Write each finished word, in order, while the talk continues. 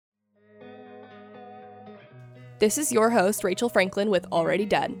This is your host, Rachel Franklin, with Already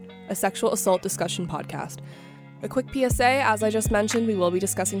Dead, a sexual assault discussion podcast. A quick PSA, as I just mentioned, we will be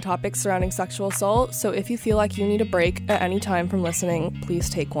discussing topics surrounding sexual assault, so if you feel like you need a break at any time from listening, please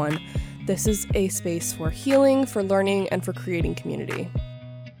take one. This is a space for healing, for learning, and for creating community.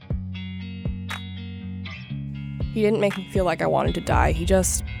 He didn't make me feel like I wanted to die, he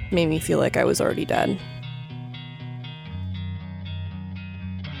just made me feel like I was already dead.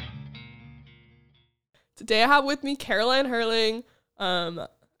 Today I have with me Caroline Herling, a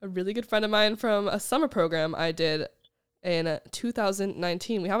really good friend of mine from a summer program I did in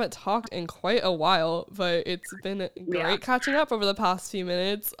 2019. We haven't talked in quite a while, but it's been great catching up over the past few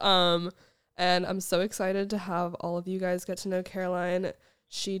minutes. And I'm so excited to have all of you guys get to know Caroline.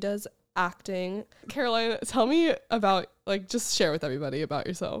 She does acting. Caroline, tell me about, just share with everybody about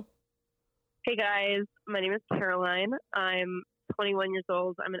yourself. Hey guys, my name is Caroline. I'm 21 years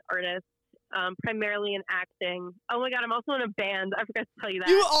old. I'm an artist. Primarily in acting. Oh my god, I'm also in a band. I forgot to tell you that.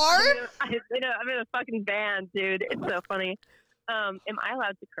 You are? I'm in a fucking band, dude. It's so funny. Am I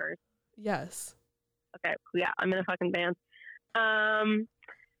allowed to curse? Yes. Okay, yeah, I'm in a fucking band.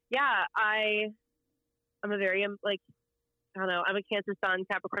 Yeah, I'm a very, I don't know, I'm a Cancer Sun,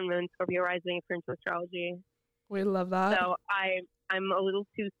 Capricorn Moon, Scorpio Rising, according to astrology. We love that. So I'm a little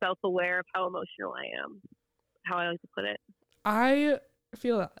too self-aware of how emotional I am, how I like to put it. I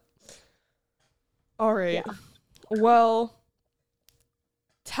feel that. All right. Yeah. Well,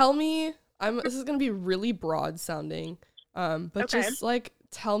 tell me, this is going to be really broad sounding, but okay. just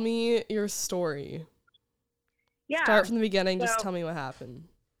tell me your story. Yeah. Start from the beginning. Just tell me what happened.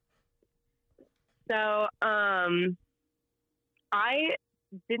 So, I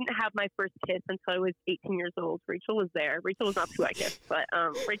didn't have my first kiss until I was 18 years old. Rachel was there. Rachel was not who I kissed, but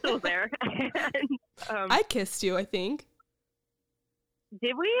Rachel was there. And, I kissed you, I think.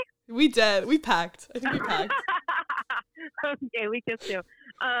 Did we? We did. We packed. I think we packed. Okay, we kissed too.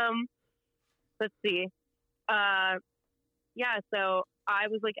 Let's see. Yeah, so I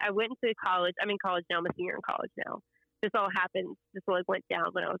went into college. I'm in college now. I'm a senior in college now. This all happened. This all went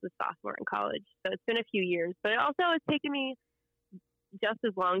down when I was a sophomore in college. So it's been a few years, but it also has taken me just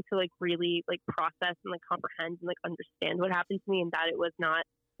as long to really process and comprehend and understand what happened to me and that it was not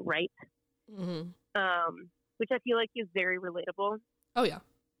right. Mm-hmm. Which I feel like is very relatable. Oh yeah.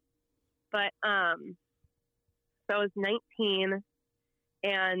 But so I was 19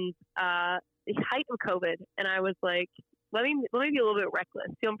 and the height of COVID, and I was like, let me be a little bit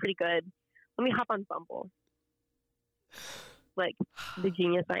reckless, feeling pretty good. Let me hop on Bumble. Like the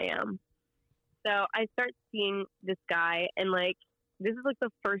genius I am. So I start seeing this guy, and this is the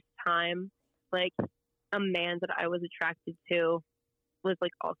first time a man that I was attracted to was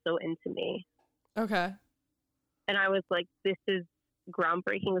also into me. Okay. And I was like, this is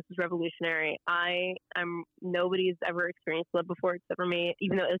groundbreaking. This is revolutionary. I'm nobody's ever experienced love before except for me,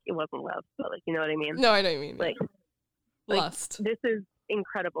 even though it wasn't love, but you know what I mean? No, I know what you mean. Lust. This is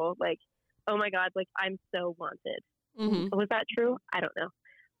incredible. Oh my god, I'm so wanted. Mm-hmm. Was that true? I don't know.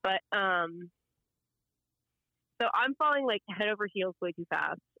 But so I'm falling head over heels way too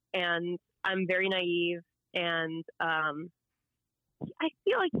fast, and I'm very naive, and I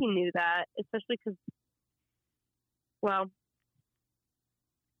feel like he knew that, especially because, well,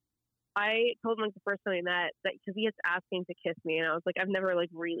 I told him the first time we met that because he was asking to kiss me, and I was like, I've never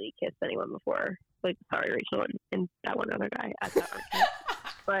really kissed anyone before. Sorry, Rachel, and that one other guy at that arcade.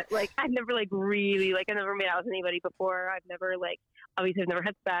 But I've never really I've never made out with anybody before. I've never obviously I've never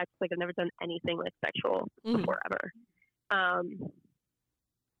had sex. I've never done anything sexual before ever. And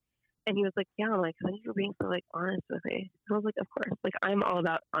he was like, yeah, I'm thank you for being so honest with me. And I was like, of course, I'm all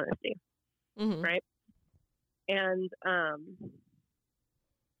about honesty, right? And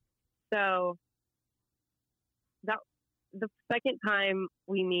so that the second time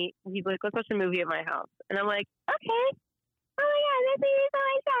we meet, he's like, let's watch a movie at my house. And I'm like, okay. Oh my god, this is so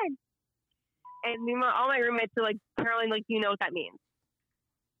much fun. And meanwhile, all my roommates are like, Caroline, you know what that means.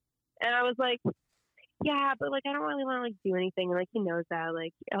 And I was like, yeah, but I don't really want to do anything. And he knows that.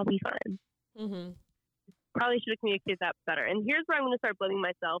 I'll be fine. Mm-hmm. Probably should have communicated that better. And here's where I'm going to start blaming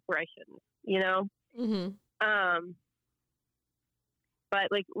myself where I shouldn't, you know? Mm-hmm. But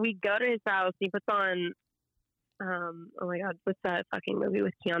we go to his house. He puts on, oh my god, what's that fucking movie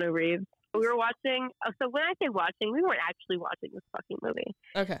with Keanu Reeves? We were watching. So when I say watching, we weren't actually watching this fucking movie.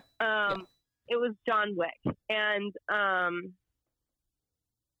 Okay. Yeah. It was John Wick, and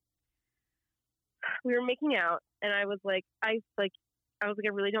we were making out, and I was like, I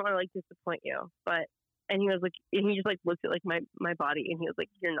really don't want to disappoint you, but. And he was like, and he just looked at my body, and he was like,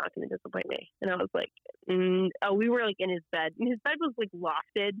 you're not going to disappoint me. And I was like, oh, we were in his bed, and his bed was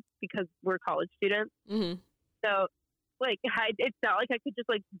lofted because we're college students. Mm-hmm. So, like, it's not like I could just,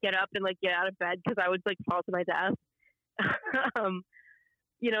 like, get up and, like, get out of bed because I would, like, fall to my death.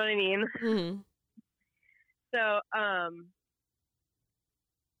 You know what I mean? Mm-hmm. So,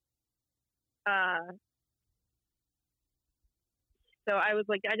 so I was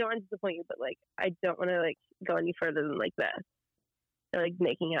like, I don't want to disappoint you, but, like, I don't want to, like, go any further than, like, this. Or, like,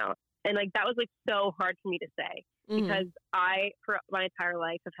 making out. And, like, that was, like, so hard for me to say. Mm-hmm. Because I, for my entire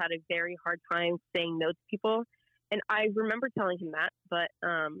life, have had a very hard time saying no to people. And I remember telling him that, but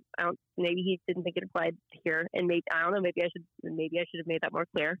maybe he didn't think it applied here. And maybe, I don't know, maybe I should have made that more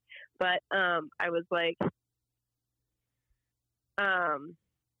clear. But I was like,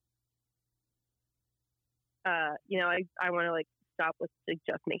 you know, I want to, like, stop with, like,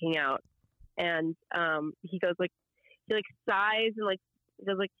 just making out. And he goes, like, he, like, sighs and, like,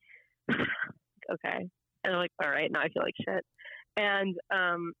 goes, like, okay. And I'm like, all right, now I feel like shit. And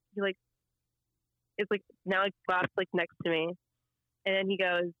he, like, it's, like, now, like, slaps, like, next to me. And then he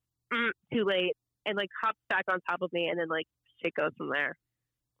goes, too late. And, like, hops back on top of me. And then, like, shit goes from there.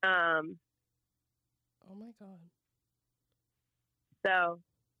 Oh, my God. So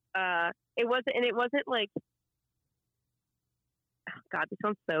it wasn't, like, oh, God, this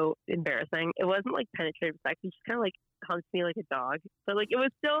sounds so embarrassing. It wasn't, like, penetrative sex. He just kind of, like, humped me like a dog. But, like, it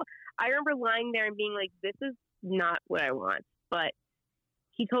was still, I remember lying there and being like, this is not what I want. But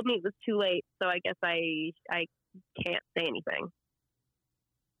he told me it was too late, so I guess I can't say anything.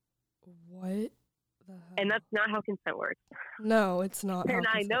 What the hell? And that's not how consent works. No, it's not. And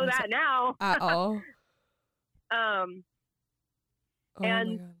I know that now. At all. Oh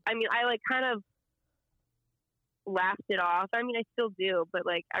and I mean, I, like, kind of laughed it off. I mean, I still do, but,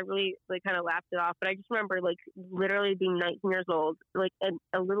 like, I really, like, kind of laughed it off. But I just remember, like, literally being 19 years old, like,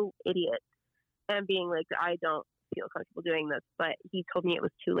 a little idiot, and being like, I don't feel comfortable doing this. But he told me it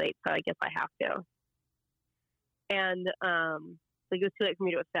was too late, so I guess I have to. And like, it was too late for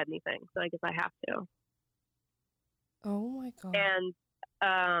me to have said anything, so I guess I have to. Oh my God. And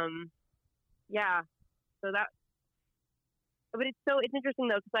yeah, so that. But it's interesting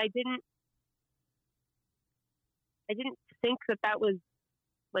though, because I didn't think that was,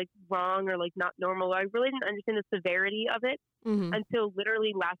 like, wrong or, like, not normal. I really didn't understand the severity of it until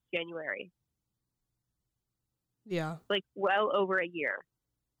literally last January. Yeah. Like, well over a year.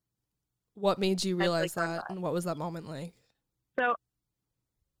 What made you realize that, and what was that moment like? So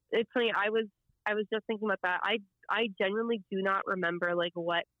it's funny. I was just thinking about that. I genuinely do not remember, like,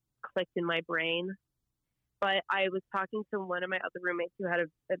 what clicked in my brain. But I was talking to one of my other roommates who had a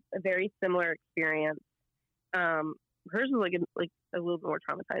very similar experience. Hers was, like a little bit more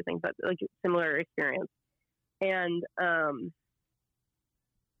traumatizing, but, like, a similar experience. And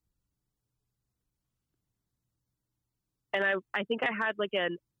I think I had, like,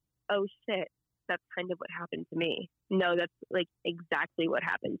 an, oh shit, that's kind of what happened to me. No, that's, like, exactly what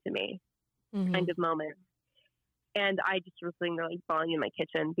happened to me kind of moment. And I just was sitting there, like, bawling in my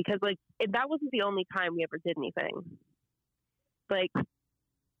kitchen because, like, that wasn't the only time we ever did anything. Like,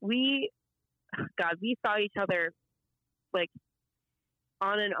 we saw each other, like,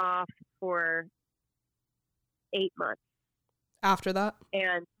 on and off for 8 months. After that?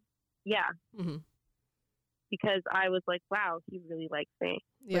 And, yeah. Because I was like, wow, he really likes me.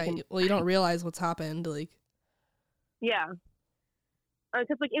 Yeah, like, well, you don't realize what's happened, like. Yeah.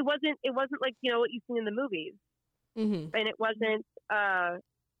 Because, like, it wasn't, like, you know, what you've seen in the movies. And it wasn't,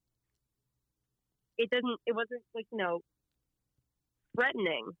 it wasn't, like, you know,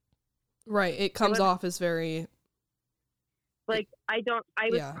 threatening. Right. It comes off as very. Like, I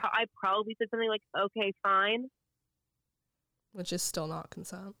probably said something like, okay, fine. Which is still not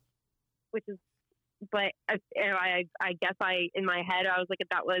consent. But I guess in my head, I was like,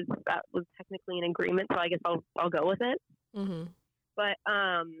 that was technically an agreement, so I guess I'll go with it. But,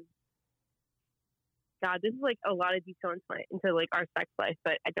 God, this is, like, a lot of detail into like, our sex life,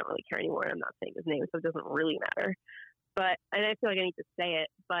 but I don't really care anymore. I'm not saying his name, so it doesn't really matter. But, and I feel like I need to say it,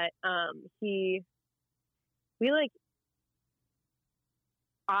 but, how do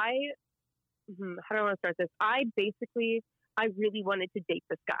I want to start this? I really wanted to date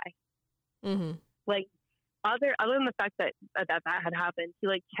this guy. Like, other than the fact that had happened, he,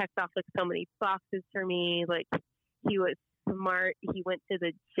 like, checked off, like, so many boxes for me. Like, he was smart. He went to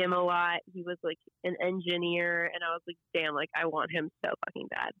the gym a lot. He was, like, an engineer, and I was like, damn, like, I want him so fucking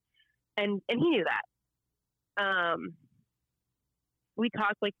bad. And he knew that. We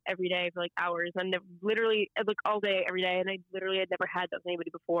talked, like, every day for, like, hours. I'm literally, like, all day, every day, and I literally had never had that with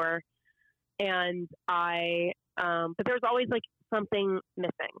anybody before. And but there was always, like, something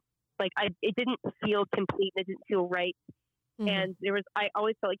missing. Like, it didn't feel complete. It didn't feel right. And I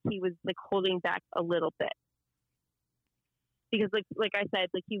always felt like he was, like, holding back a little bit. because like I said,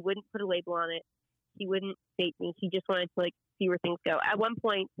 like he wouldn't put a label on it. He wouldn't date me. He just wanted to like see where things go. At one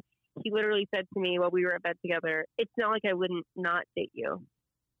point, he literally said to me while we were at bed together, "It's not like I wouldn't not date you."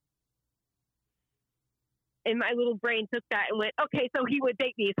 And my little brain took that and went, "Okay, so he would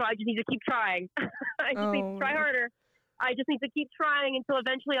date me, so I just need to keep trying. I just need to try harder. I just need to keep trying until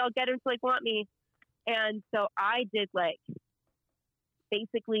eventually I'll get him to like want me." And so I did like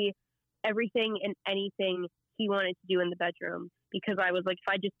basically everything and anything he wanted to do in the bedroom, because I was like, if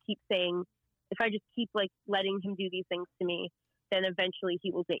I just keep like letting him do these things to me, then eventually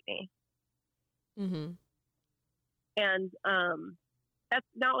he will date me. Mm-hmm. And that's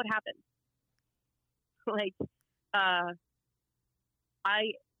not what happened. Like,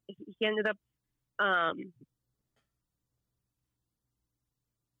 he ended up, I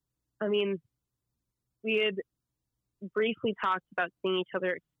mean, we had briefly talked about seeing each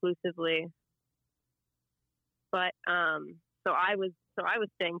other exclusively, but so I was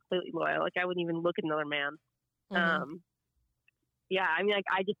staying completely loyal. Like I wouldn't even look at another man. Mm-hmm. Yeah, I mean, like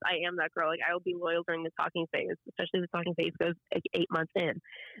I am that girl. Like I will be loyal during the talking phase, especially if the talking phase goes like 8 months in.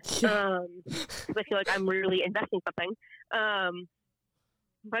 Because I feel like I'm really investing something.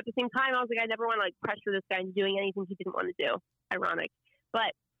 But at the same time, I was like, I never want to like pressure this guy into doing anything he didn't want to do. Ironic,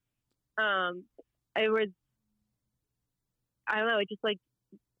 but it was, I don't know. It just like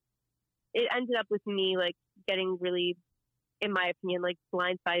it ended up with me like getting really, in my opinion, like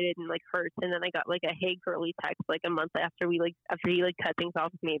blindsided and like hurt. And then I got like a "Hey girly" text like a month after he like cut things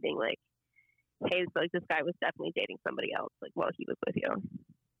off with me, being like, "Hey, so, like this guy was definitely dating somebody else like while he was with you."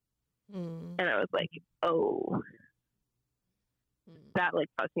 And I was like, oh, that like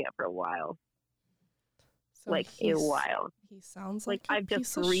fucked me up for a while. So like a while. He sounds like I've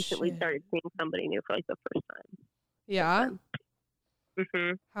just recently started seeing somebody new for like the first time. Yeah.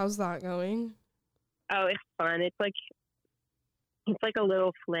 Mhm. How's that going? Oh, it's fun. It's like a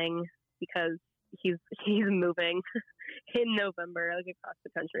little fling, because he's moving in November, like across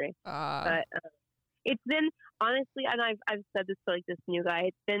the country. But it's been, honestly, and I've said this to like this new guy,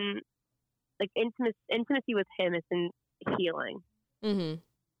 it's been like intimacy with him has been healing. Mm-hmm.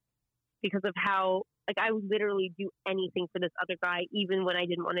 Because of how like I would literally do anything for this other guy, even when I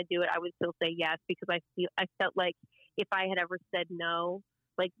didn't want to do it. I would still say yes, because I felt like if I had ever said no,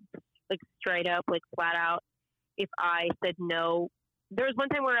 like straight up, like flat out, if I said no, there was one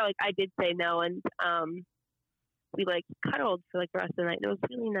time where like I did say no, and we like cuddled for like the rest of the night, and it was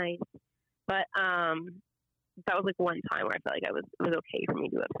really nice. But that was like one time where I felt like it was okay for me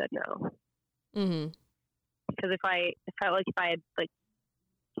to have said no. Mm-hmm. Because if I had like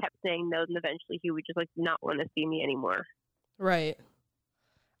kept saying no, then eventually he would just like not want to see me anymore. Right.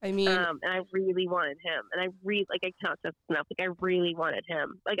 I mean, and I really wanted him, and I really like I cannot stress enough. Like I really wanted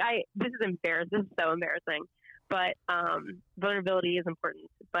him. Like this is embarrassing. This is so embarrassing. But vulnerability is important.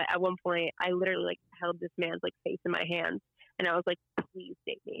 But at one point, I literally like held this man's like face in my hands, and I was like, "Please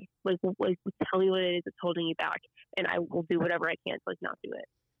date me. Like tell me what it is that's holding you back, and I will do whatever I can to like not do it,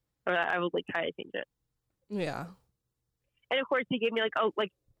 or I will like try to change it." Yeah. And of course, he gave me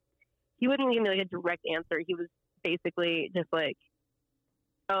he wouldn't give me like a direct answer. He was basically just like,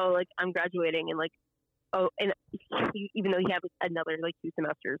 "Oh, like I'm graduating," and like, "Oh," and even though he had like another like 2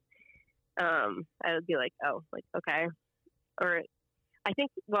 semesters, I would be like, "Oh, like okay," or I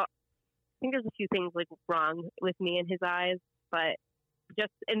think there's a few things like wrong with me in his eyes, but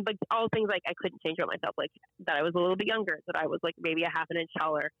but all things like I couldn't change about myself, like that I was a little bit younger, that I was like maybe a half an inch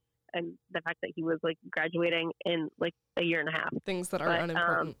taller, and the fact that he was like graduating in like a year and a half. Things that are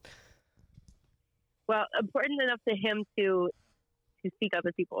unimportant. Well, important enough to him to speak up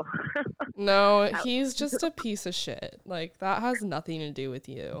with people. No, he's just a piece of shit. Like that has nothing to do with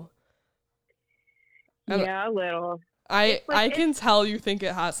you. And yeah, a little. I can tell you think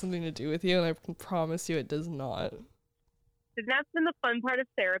it has something to do with you, and I can promise you it does not. And that's been the fun part of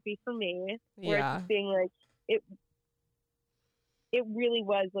therapy for me. Where Yeah. it's just being like it really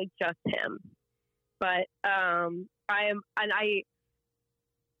was like just him. But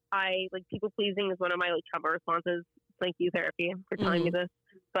I like people pleasing is one of my like trauma responses. Thank you, therapy, for telling me this.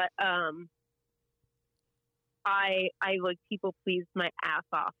 But I like people pleased my ass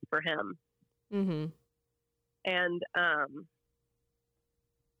off for him. Mm-hmm. And I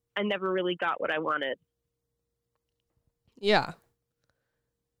never really got what I wanted. Yeah.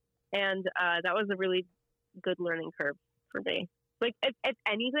 And that was a really good learning curve for me. Like, if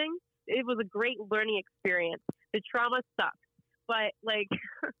anything, it was a great learning experience. The trauma sucked, but like,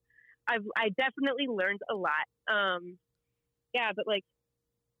 I definitely learned a lot. Yeah, but like,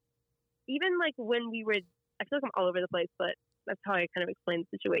 even like when we were, I feel like I'm all over the place, but That's how I kind of explain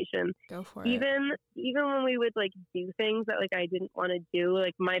the situation. Go for it. Even when we would like do things that like I didn't want to do,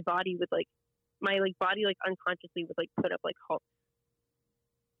 like my body would like body like unconsciously would like put up like halts.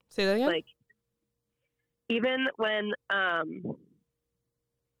 Say that again. Like even when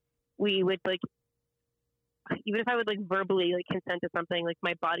we would like, even if I would like verbally like consent to something, like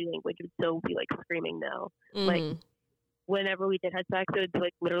my body language would still be like screaming no. Mm-hmm. Like whenever we did have sex, it would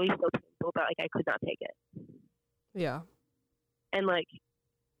like literally so painful that like I could not take it. Yeah. And like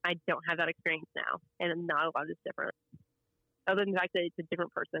I don't have that experience now, and not a lot is different. Other than the fact that it's a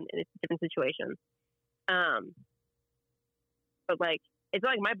different person and it's a different situation. But like it's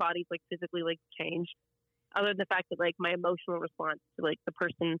not like my body's like physically like changed. Other than the fact that like my emotional response to like the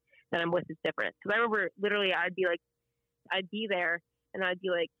person that I'm with is different. Because I remember literally I'd be there and I'd be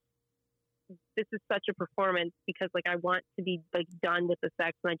like, this is such a performance because like I want to be like done with the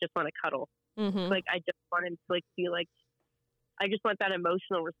sex and I just want to cuddle. Mm-hmm. Like I just want him to like feel like, I just want that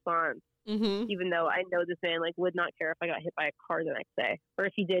emotional response. Mm-hmm. Even though I know this man like would not care if I got hit by a car the next day, or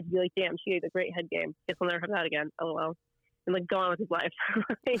if he did, he'd be like, damn, she had a great head game. Guess I'll never have that again. LOL. And like go on with his life.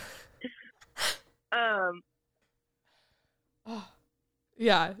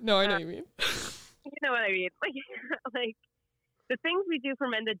 Yeah, no, I know what you mean. You know what I mean? Like the things we do for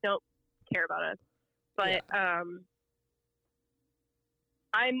men that don't care about us. But yeah.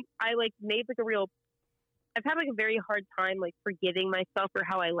 I like made like a real. I've had like a very hard time like forgiving myself for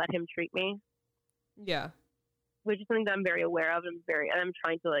how I let him treat me. Yeah. Which is something that I'm very aware of. I'm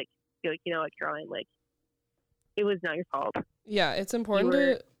trying to like be like, you know what, Caroline, like it was not your fault. Yeah, it's important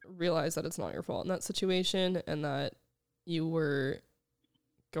to realize that it's not your fault in that situation and that you were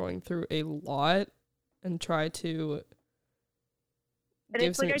going through a lot and try to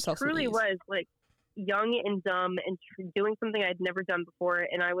give some yourself some ease. I truly was like young and dumb and doing something I'd never done before,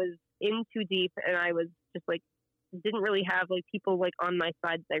 and I was in too deep, and I was just like didn't really have like people like on my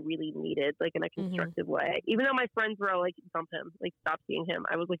side that I really needed like in a constructive way. Even though my friends were all like, dump him, like stop seeing him,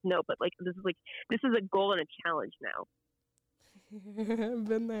 I was like, no, but like this is a goal and a challenge now. I've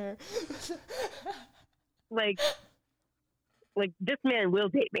been there. like this man will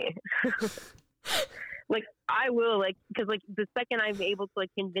date me. Like I will, like, because like the second I'm able to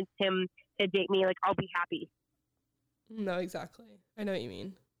like convince him to date me, like I'll be happy. No, exactly. I know what you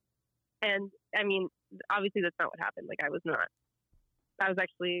mean. And I mean, obviously that's not what happened. Like I was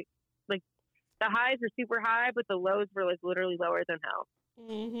actually like the highs were super high, but the lows were like literally lower than hell.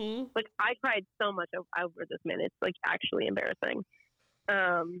 Mm-hmm. Like I cried so much over this man. It's like actually embarrassing.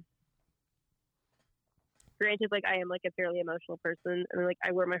 Granted, like I am like a fairly emotional person, and like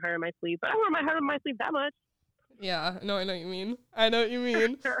I wear my heart on my sleeve, but I wear my heart on my sleeve that much. Yeah, no, I know what you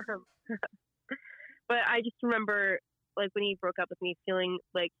mean. But I just remember like when he broke up with me, feeling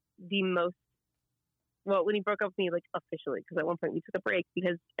like when he broke up with me like officially, because at one point we took a break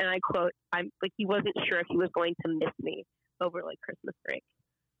because, and I quote, I'm like he wasn't sure if he was going to miss me over like Christmas break.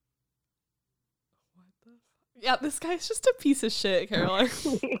 What the fuck? Yeah, this guy's just a piece of shit, Caroline.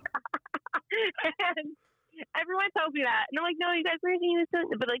 And everyone tells me that, and I'm like, no, you guys were saying this,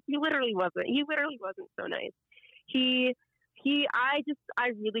 but like he literally wasn't so nice. I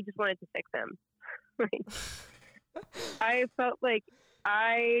really just wanted to fix him. Like, I felt like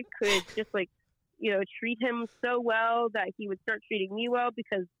I could just like, you know, treat him so well that he would start treating me well,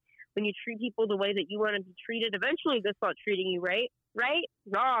 because when you treat people the way that you want to be treated, eventually they'll start treating you right,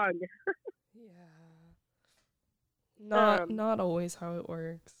 wrong. Yeah. Not always how it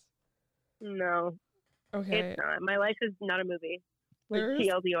works. No. Okay. It's not. My life is not a movie. Like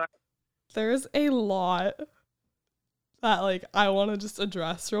TLDR. There's a lot that like I want to just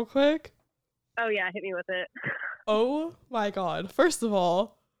address real quick. Oh yeah, hit me with it. Oh my god. First of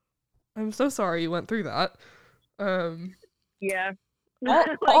all, I'm so sorry you went through that. Yeah.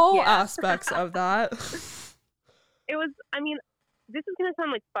 All yeah. aspects of that. It was, I mean, this is going to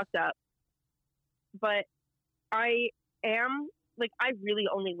sound like fucked up, but I really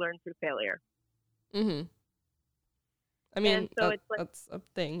only learn through failure. Mm-hmm. I mean, so it's like, that's a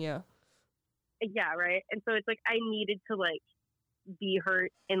thing, yeah. Yeah, right? And so it's like I needed to, like, be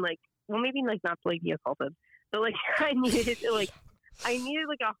hurt and, like, well, maybe, like, not to, like, be assaulted, but, like, I needed, like, a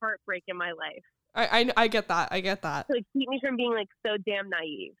heartbreak in my life. I get that. To, like, keep me from being, like, so damn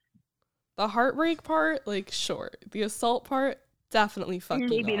naive. The heartbreak part, like, sure. The assault part, definitely fucking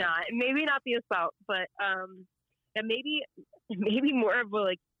Maybe not. Maybe not the assault, but, yeah, maybe more of,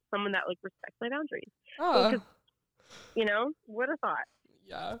 like, someone that, like, respects my boundaries. Oh. Because, you know, what a thought.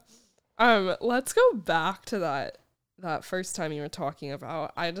 Yeah. Let's go back to that first time you were talking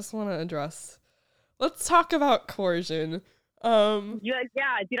about. I just want to let's talk about coercion. Yeah,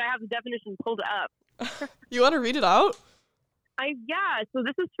 dude, I have the definition pulled up. You want to read it out? So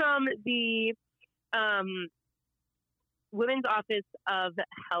this is from the Women's Office of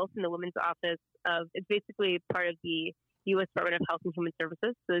Health and the Women's Office of, it's basically part of the U.S. Department of Health and Human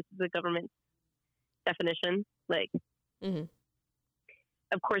Services. So this is the government definition. Like,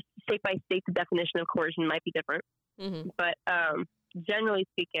 of course, state by state, the definition of coercion might be different. But generally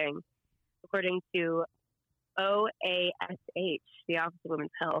speaking, according to OASH, the Office of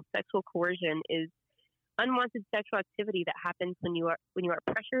Women's Health, sexual coercion is unwanted sexual activity that happens when you are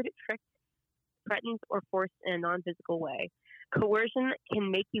pressured, tricked, threatened, or forced in a non-physical way. Coercion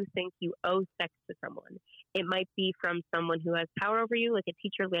can make you think you owe sex to someone. It might be from someone who has power over you, like a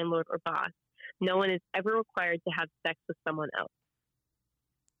teacher, landlord, or boss. No one is ever required to have sex with someone else.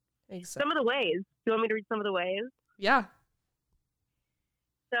 Exactly. Some of the ways. Do you want me to read some of the ways? Yeah.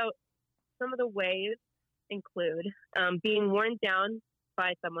 So some of the ways include being worn down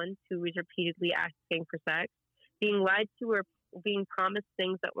by someone who is repeatedly asking for sex, being lied to or being promised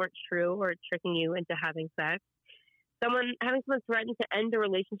things that weren't true or tricking you into having sex, having someone threaten to end a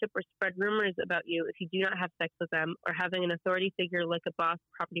relationship or spread rumors about you if you do not have sex with them, or having an authority figure like a boss,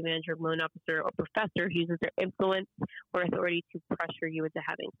 property manager, loan officer, or professor who uses their influence or authority to pressure you into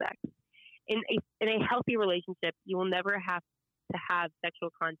having sex. In a healthy relationship, you will never have to have sexual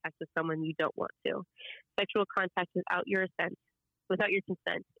contact with someone you don't want to. Sexual contact without your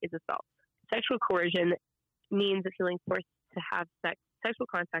consent is assault. Sexual coercion means feeling forced to have sexual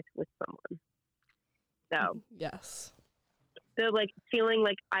contact with someone. So yes. So like feeling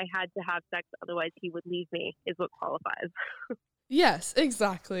like I had to have sex, otherwise he would leave me, is what qualifies. Yes,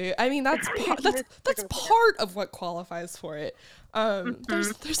 exactly. I mean, that's part of what qualifies for it.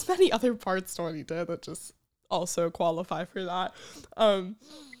 There's many other parts to what he did that just also qualify for that.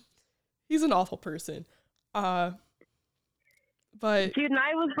 He's an awful person. But dude, and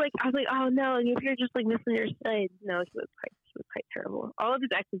I was like, oh no, if you're just like missing your side. No, he was quite terrible. All of his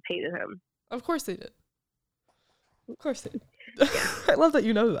exes hated him. Of course they did. Of course they did. Yeah. I love that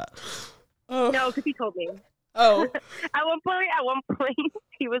you know that. No, because he told me. Oh. At one point,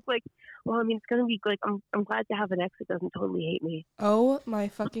 he was like, well, I mean, it's going to be like, I'm glad to have an ex that doesn't totally hate me. Oh my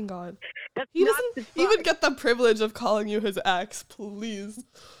fucking God. He doesn't even get the privilege of calling you his ex, please.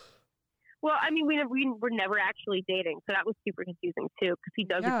 Well, I mean, we were never actually dating, so that was super confusing too, because he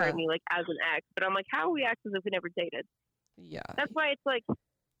does refer to me like as an ex, but I'm like, how are we exes if we never dated? Yeah. That's why it's like...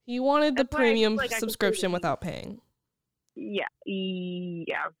 He wanted the premium subscription without paying. Yeah.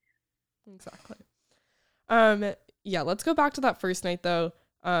 Exactly. Yeah, let's go back to that first night though.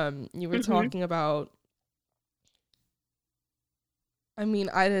 You were talking about, I mean,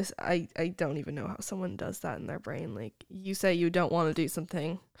 I don't even know how someone does that in their brain. Like, you say you don't want to do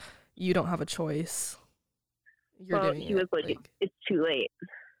something, you don't have a choice. He was like, it's too late.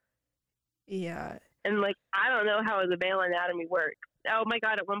 Yeah. And like, I don't know how the male anatomy works. Oh my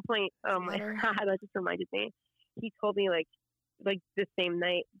God, at one point, oh my God, that just reminded me. He told me like the same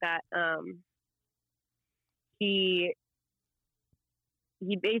night that he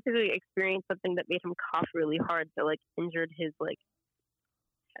basically experienced something that made him cough really hard that like injured his like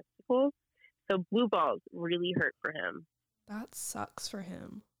testicles. So blue balls really hurt for him. That sucks for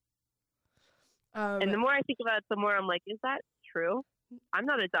him. And the more I think about it, the more I'm like, is that true? I'm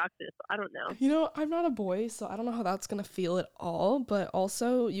not a doctor, so I don't know. You know, I'm not a boy, so I don't know how that's gonna feel at all. But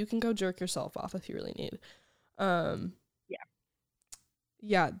also, you can go jerk yourself off if you really need.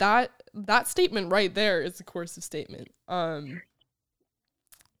 Yeah. That statement right there is a coercive statement. Like,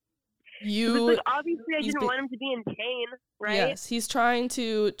 obviously, I didn't want him to be in pain, right? Yes, he's trying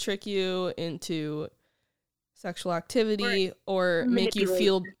to trick you into sexual activity or make you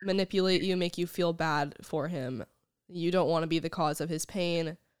feel bad for him. You don't want to be the cause of his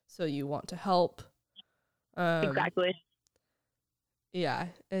pain, so you want to help. Exactly. Yeah,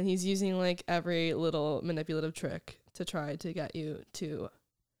 and he's using like every little manipulative trick to try to get you to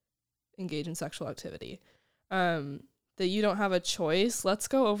engage in sexual activity. That you don't have a choice. Let's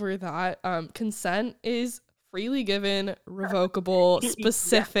go over that. Consent is freely given, revocable,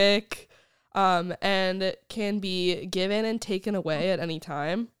 specific, and can be given and taken away at any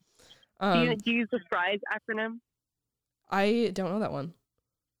time. Do you use the FRIES acronym? I don't know that one.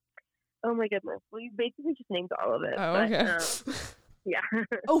 Oh my goodness. Well, you basically just named all of it. Oh, okay. Yeah.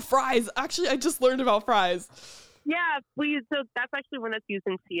 Oh, FRIES. Actually, I just learned about FRIES. Yeah, please. So that's actually one that's used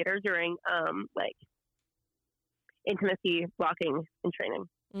in theater during like intimacy blocking and training.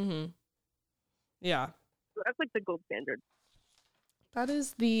 Mm-hmm. Yeah. So that's like the gold standard. That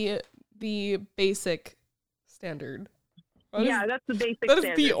is the basic standard. That's the basic standard.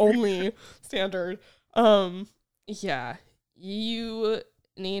 That is the only standard. Yeah, you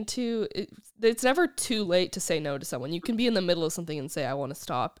need to, it's never too late to say no to someone. You can be in the middle of something and say, I want to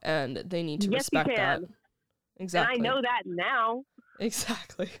stop, and they need to respect that. Exactly. And I know that now.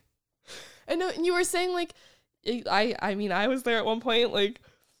 Exactly. I know, and you were saying, like, I mean, I was there at one point, like,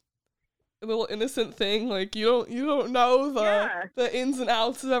 a little innocent thing, like, you don't know the ins and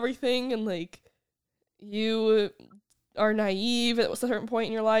outs of everything, and, like, you are naive at a certain point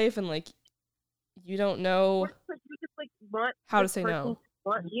in your life, and, like, you don't know you just, like, want how to say no.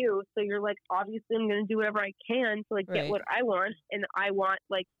 Want you, so you're like, obviously I'm gonna do whatever I can to, like, get what I want, and I want,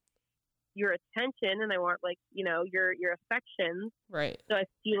 like, your attention, and I want, like, you know, your affection. Right. So I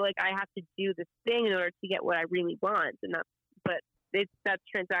feel like I have to do this thing in order to get what I really want, and that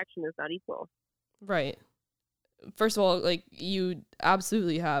transaction is not equal. Right. First of all, like, you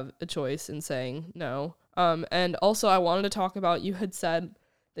absolutely have a choice in saying no. And also I wanted to talk about, you said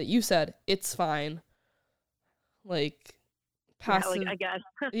it's fine. Like, passive. Yeah, like, I guess.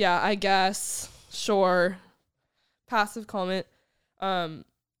 Yeah, I guess. Sure. Passive comment.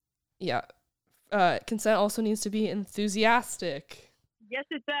 Yeah. Consent also needs to be enthusiastic. Yes,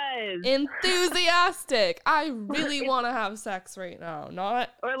 it does. Enthusiastic. I really want to have sex right now. Not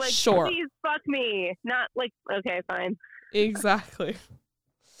or like, sure. Please fuck me. Not like, okay, fine. Exactly.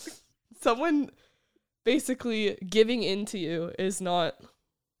 Someone basically giving in to you is not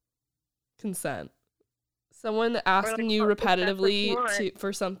consent. Someone asking you repetitively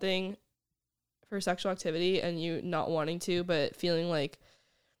for something, for sexual activity, and you not wanting to, but feeling like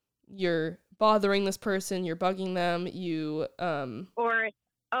you're bothering this person, you're bugging them, you or,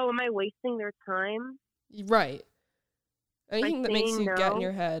 oh, am I wasting their time? Right. Anything that makes you get in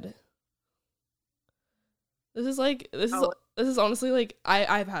your head. This is honestly, like,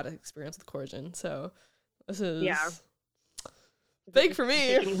 I've had an experience with coercion, so this is big for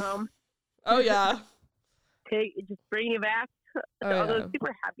me. Taking you home? Oh yeah. Just bringing you back to all those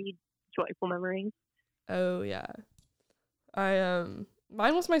super happy, joyful memories. Oh yeah.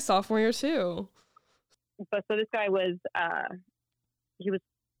 Mine was my sophomore year too. But so this guy was, he was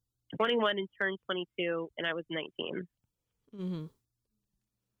 21 and turned 22, and I was 19. Mm-hmm.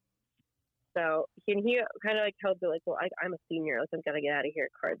 So he kind of like held the, like, well, I'm a senior, like, I'm gonna get out of here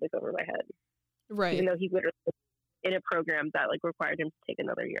card, like, over my head. Right. Even though he literally was in a program that, like, required him to take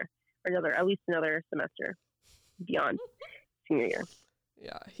another year, or at least another semester beyond senior year.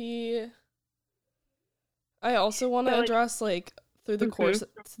 Yeah, I also want to address, like, through the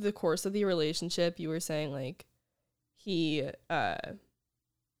course of the relationship, you were saying, like, he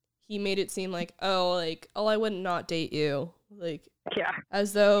made it seem like, I would not date you, like,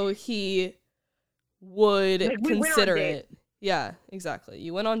 as though he would consider it. Yeah, exactly.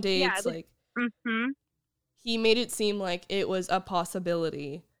 You went on dates, he made it seem like it was a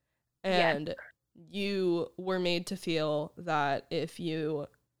possibility, and you were made to feel that if you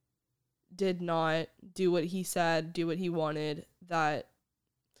did not do what he said, do what he wanted, that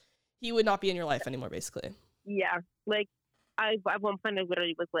he would not be in your life anymore, basically. Yeah. Like, at one point I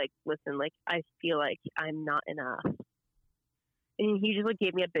literally was like, listen, like, I feel like I'm not enough. And he just, like,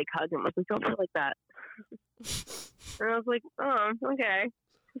 gave me a big hug and was like, don't feel like that. And I was like, oh, okay.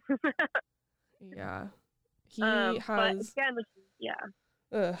 Yeah. He has... But again,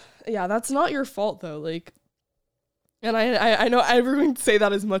 yeah, that's not your fault, though. Like, and I know everyone can say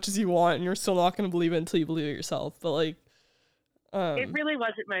that as much as you want, and you're still not going to believe it until you believe it yourself. But, like, it really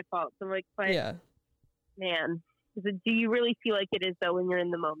wasn't my fault. So, like, but yeah, man, do you really feel like it is, though, when you're in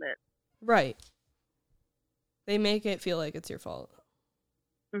the moment? Right. They make it feel like it's your fault.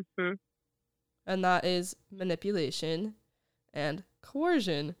 Mm-hmm. And that is manipulation and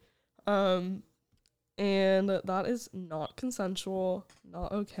coercion. And that is not consensual,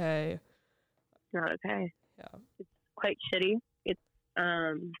 not okay. Not okay. Yeah. It's quite shitty. It's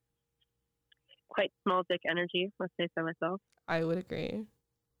quite small dick energy, let's say so myself. I would agree.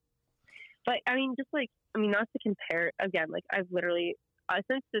 But, I mean, just, like, not to compare, again, like, I've literally,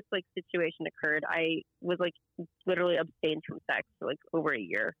 since this, like, situation occurred, I was, like, literally abstained from sex for, like, over a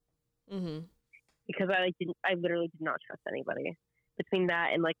year. Mm-hmm. Because I literally did not trust anybody. Between that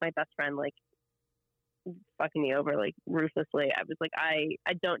and, like, my best friend, like, fucking me over, like, ruthlessly, I was like, I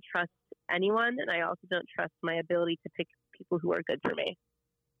don't trust anyone, and I also don't trust my ability to pick people who are good for me.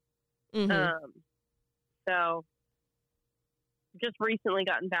 Mm-hmm. So, just recently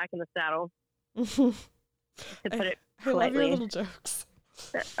gotten back in the saddle. To put it politely. I love your little jokes.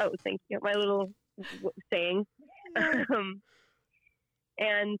 Oh, thank you. My little saying.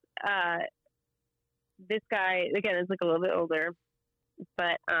 And this guy, again, is, like, a little bit older,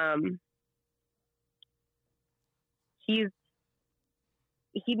 but he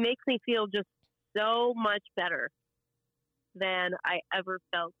makes me feel just so much better. than I ever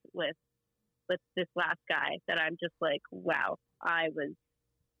felt with this last guy, that I'm just like, wow, I was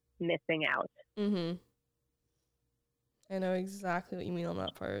missing out. Mm-hmm. I know exactly what you mean on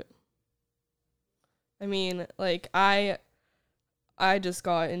that part. I mean, like, I just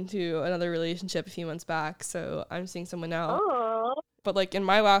got into another relationship a few months back, so I'm seeing someone now. Oh. But, like, in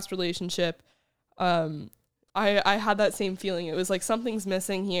my last relationship, I had that same feeling. It was like, something's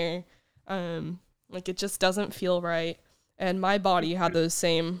missing here. Like, it just doesn't feel right. And my body had those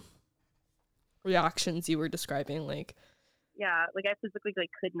same reactions you were describing, like. Yeah, like, I physically, like,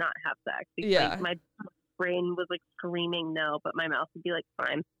 could not have sex. Because my brain was, like, screaming no, but my mouth would be like,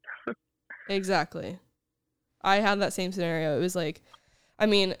 fine. Exactly. I had that same scenario. It was like, I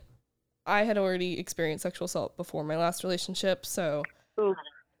mean, I had already experienced sexual assault before my last relationship, so Ooh.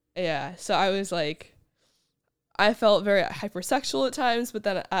 Yeah, so I was like, I felt very hypersexual at times, but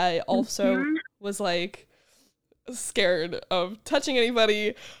then I also was like scared of touching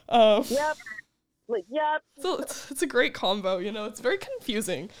anybody. Yep. Like, yep. So it's a great combo, you know. It's very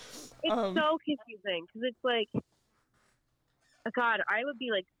confusing. It's so confusing because it's like, God, I would be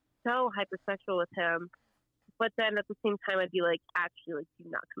like so hypersexual with him, but then at the same time I'd be like, actually, like, do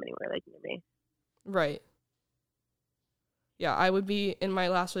not come anywhere like near me. Right. Yeah, I would be in my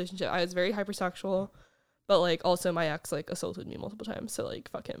last relationship. I was very hypersexual, but like also my ex like assaulted me multiple times, so like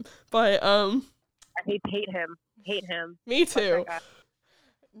fuck him. But I hate him. Hate him. Me too.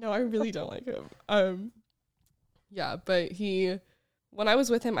 No, I really don't like him. Yeah, but when I was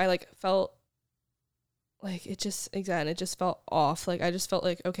with him, I like felt like it just felt off. Like I just felt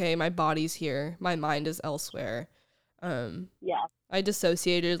like, okay, my body's here, my mind is elsewhere. Yeah. I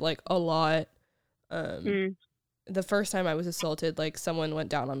dissociated like a lot. The first time I was assaulted, like someone went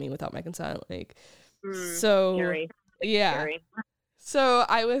down on me without my consent. Like, so scary. Yeah. Scary. So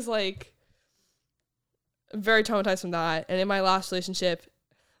I was like very traumatized from that. And in my last relationship,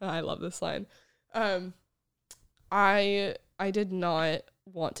 I love this line. I did not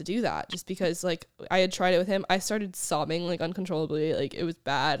want to do that just because like I had tried it with him. I started sobbing like uncontrollably. Like it was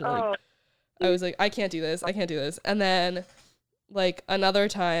bad. Like I was like, I can't do this. And then like another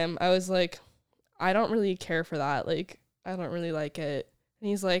time I was like, I don't really care for that. Like I don't really like it. And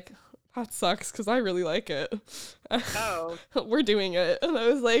he's like, that sucks because I really like it. Oh. We're doing it. And I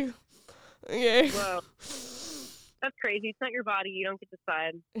was like, okay. Whoa. That's crazy. It's not your body. You don't get to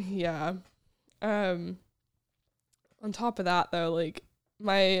decide. Yeah. On top of that, though, like,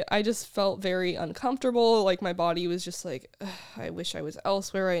 I just felt very uncomfortable. Like, my body was just like, I wish I was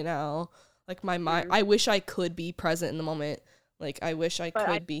elsewhere right now. Like, my mind, I wish I could be present in the moment. Like, I wish I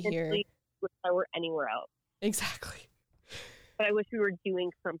could be here. Wish I were anywhere else. Exactly. But I wish we were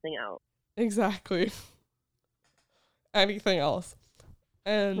doing something else. Exactly. Anything else.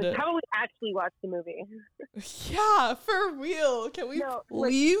 And like, how about we actually watch the movie? Yeah, for real. Can we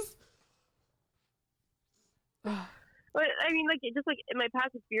please? But I mean, like, just like in my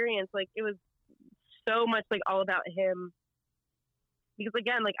past experience, like it was so much like all about him. Because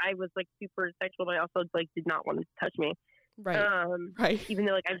again, like I was like super sexual, but I also like did not want him to touch me. Right. Right. Even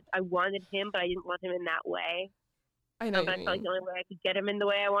though like I wanted him, but I didn't want him in that way. I know. But I felt like the only way I could get him in the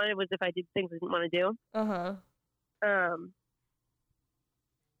way I wanted was if I did things I didn't want to do.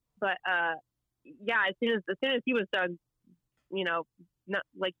 But yeah, as soon as he was done, you know, not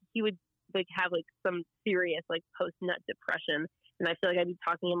like he would like have like some serious like post nut depression, and I feel like I'd be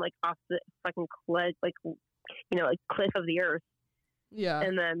talking him like off the fucking cliff, like you know, like cliff of the earth. Yeah.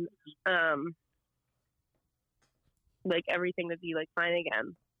 And then like everything would be like fine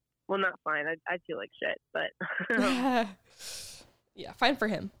again. Well, not fine. I'd feel like shit, but yeah, fine for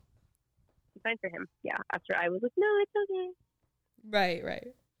him. Fine for him. Yeah. After I was like, no, it's okay.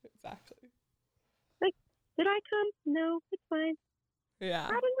 Right. Exactly. Like, did I come? No, it's fine. Yeah. I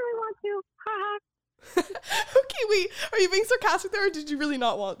didn't really want to. Haha. Okay, wait. Are you being sarcastic there, or did you really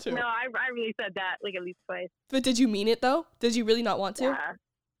not want to? No, I really said that like at least twice. But did you mean it though? Did you really not want to?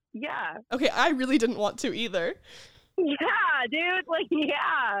 Yeah. Okay, I really didn't want to either. Yeah, dude. Like,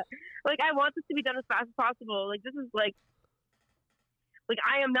 yeah. Like, I want this to be done as fast as possible. Like, this is like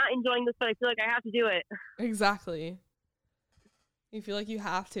I am not enjoying this, but I feel like I have to do it. Exactly. You feel like you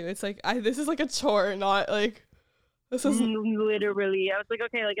have to. It's like this is like a chore, not like this is literally. I was like,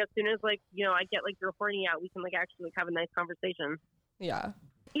 okay, like as soon as like you know I get like your horny out, we can like actually like have a nice conversation. Yeah.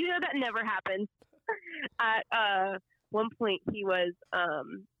 You know that never happened. At one point, he was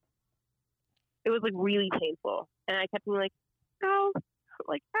it was like really painful, and I kept being like, ow,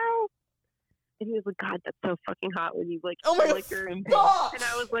 like ow. And he was like, God, that's so fucking hot when you like like you're in pain. And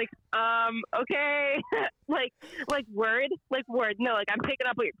I was like, okay, like word, no, like I'm picking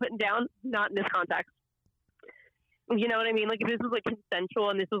up what you're putting down, not in this context. You know what I mean? Like, if this was, like, consensual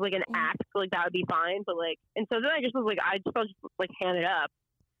and this was, like, an act, like, that would be fine. But, like, and so then I just was like, I'll just, like, hand it up.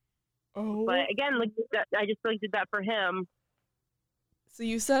 Oh. But, again, like, I just, like, did that for him. So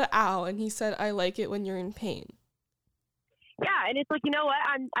you said, ow, and he said, I like it when you're in pain. Yeah, and it's like, you know what?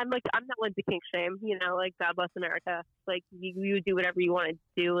 I'm not one to kink shame. You know, like, God bless America. Like, you do whatever you want to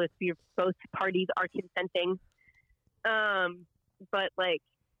do if both parties are consenting. But, like,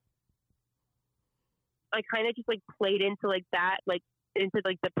 I kind of just, like, played into, like, that, like, into,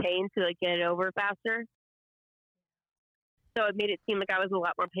 like, the pain to, like, get it over faster. So it made it seem like I was a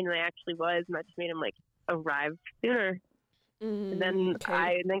lot more pain than I actually was, and that just made him, like, arrive sooner. And then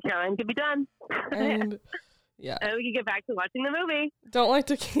Caroline could be done. And yeah. And we could get back to watching the movie. Don't like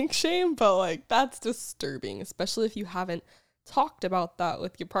to kink shame, but, like, that's disturbing, especially if you haven't talked about that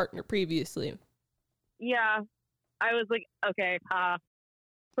with your partner previously. Yeah. I was like, okay,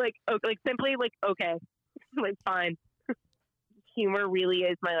 simply, like, okay. Like, fine. Humor really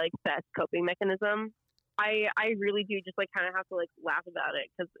is my, like, best coping mechanism. I really do just, like, kind of have to, like, laugh about it,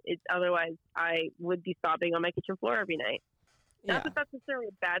 because otherwise I would be sobbing on my kitchen floor every night. Yeah. Not that that's necessarily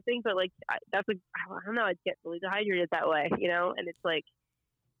a bad thing, but, like, that's, like, I don't know, I'd get really dehydrated that way, you know? And it's, like,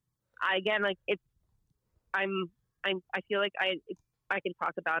 I feel like I can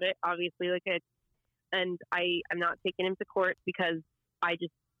talk about it, obviously, like, and I'm not taking him to court because I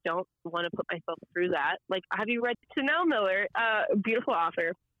just don't want to put myself through that. Like, have you read Chanel Miller, beautiful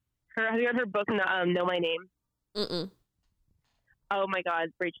author? Have you read her book, Know My Name? Mm-mm. Oh my God,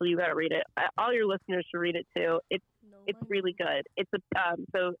 Rachel, you got to read it. All your listeners should read it too. It's really good. It's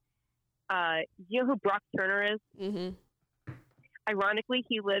you know who Brock Turner is? Mm-hmm. Ironically,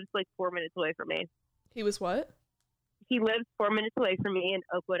 he lives like 4 minutes away from me. He was what? He lives 4 minutes away from me in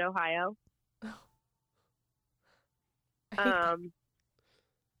Oakwood, Ohio.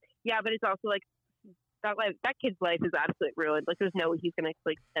 Yeah, but it's also like that kid's life is absolutely ruined. Like, there's no way he's gonna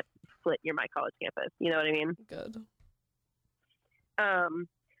like step foot near my college campus. You know what I mean? Good.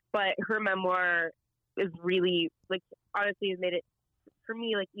 But her memoir is really, like, honestly has made it for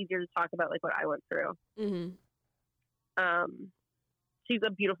me, like, easier to talk about, like, what I went through. Mm-hmm. She's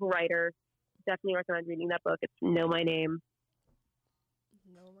a beautiful writer. Definitely recommend reading that book. It's Know My Name.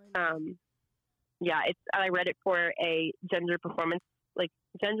 Yeah, I read it for a gender performance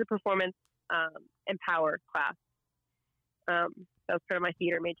empower class. That was part of my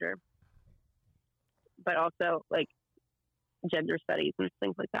theater major, but also, like, gender studies and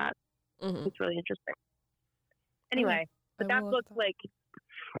things like that. Mm-hmm. It's really interesting. Anyway, but that book, like,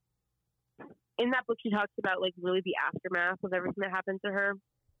 in that book, she talks about, like, really the aftermath of everything that happened to her.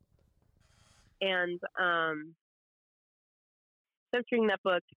 And since reading that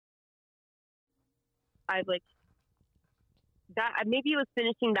book, I've, like, that maybe it was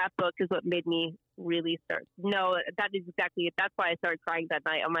finishing that book is what made me really start. No, that is exactly it. That's why I started crying that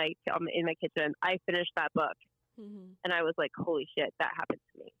night in my kitchen. I finished that book, and I was like, "Holy shit, that happened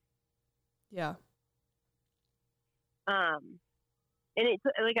to me." Yeah. And it,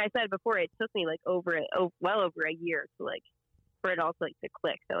 like I said before, it took me like well over a year to, like, for it all to, like, to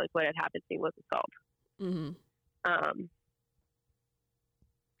click that, like, what had happened to me was assault. Mm-hmm.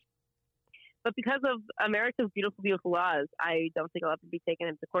 But because of America's beautiful, beautiful laws, I don't think I'll ever be taking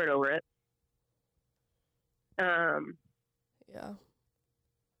him to court over it. Yeah.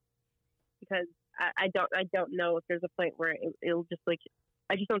 Because I don't know if there's a point where it'll just, like,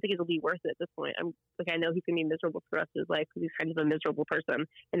 I just don't think it'll be worth it at this point. I'm like, I know he's gonna be miserable for the rest of his life because he's kind of a miserable person,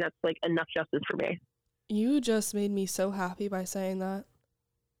 and that's, like, enough justice for me. You just made me so happy by saying that.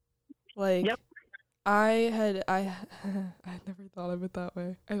 Like, yep. I never thought of it that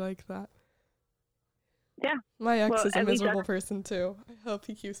way. I like that. Yeah. My ex is a miserable person too. I hope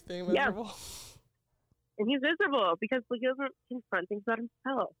he keeps being miserable. Yeah. And he's miserable because, like, he doesn't confront things about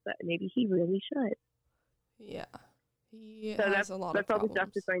himself, but maybe he really should. Yeah. He has a lot of problems. That's all the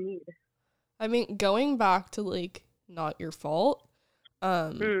justice I need. I mean, going back to, like, not your fault,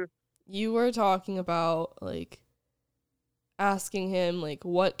 you were talking about, like, asking him, like,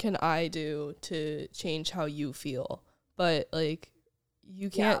 what can I do to change how you feel? But, like, you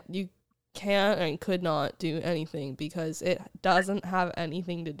can't and could not do anything because it doesn't have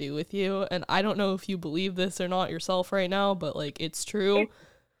anything to do with you. And I don't know if you believe this or not yourself right now, but, like, it's true.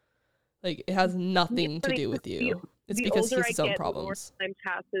 Like, it has nothing to do with you. It's because he has his own problems. The more time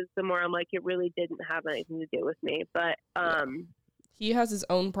passes, the more I'm like, it really didn't have anything to do with me. But he has his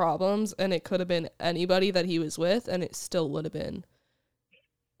own problems, and it could have been anybody that he was with, and it still would have been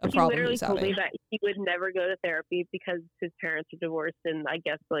a problem. He literally told me that he would never go to therapy because his parents are divorced, and I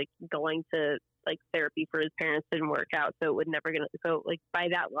guess, like, going to, like, therapy for his parents didn't work out, so it would never so, like, by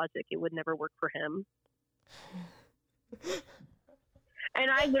that logic, it would never work for him. And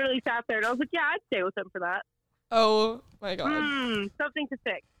I literally sat there and I was like, yeah, I'd stay with him for that. Oh my god. Something to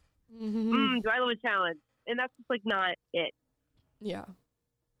fix. Do I love a challenge? And that's just like not it. Yeah.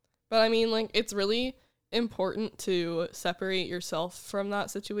 But I mean, like, it's really important to separate yourself from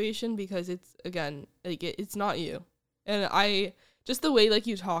that situation because it's, again, like, it's not you. And just the way, like,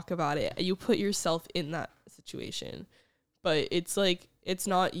 you talk about it, you put yourself in that situation. But it's, like, it's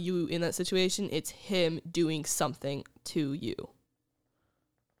not you in that situation. It's him doing something to you.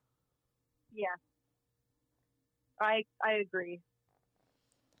 Yeah. I agree.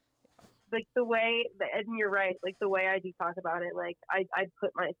 Like the way, and you're right, like the way I do talk about it, like I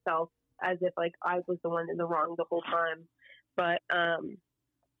put myself as if like I was the one in the wrong the whole time, but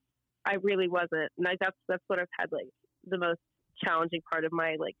I really wasn't, and that's what I've had like the most challenging part of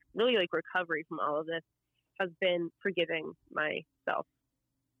my like really like recovery from all of this has been forgiving myself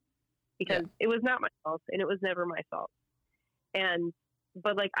because it was not my fault and it was never my fault,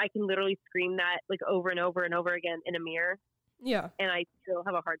 but like I can literally scream that like over and over and over again in a mirror. Yeah. And I still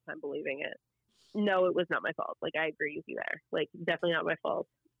have a hard time believing it. No, it was not my fault. Like I agree with you there. Like definitely not my fault.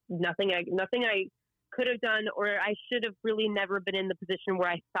 Nothing I could have done, or I should have really never been in the position where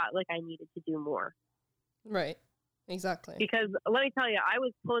I thought like I needed to do more. Right. Exactly. Because let me tell you, I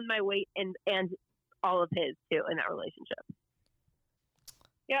was pulling my weight and all of his too in that relationship.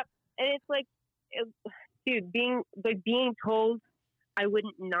 Yep. And it's like, dude, being told I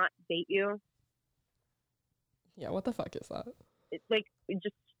wouldn't not date you. Yeah, what the fuck is that? It's like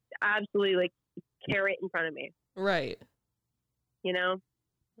just absolutely like carrot in front of me. Right. You know?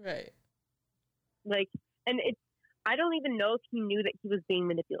 Right. Like, and I don't even know if he knew that he was being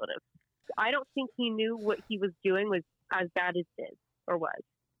manipulative. I don't think he knew what he was doing was as bad as it is or was.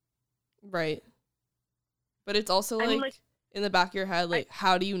 Right. But it's also like in the back of your head, like,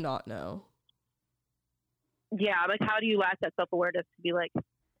 how do you not know? Yeah, like how do you lack that self-awareness to be like,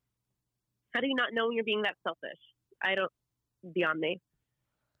 how do you not know when you're being that selfish? Beyond me.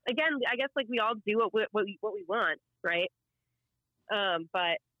 Again, I guess like we all do what we want, right?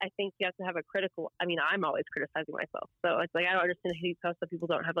 But I think you have to have a critical. I mean, I'm always criticizing myself, so it's like I don't understand how some people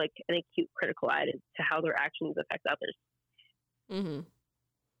don't have like an acute critical eye to how their actions affect others. Mm-hmm.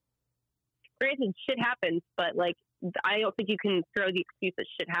 Granted, shit happens, but like I don't think you can throw the excuse that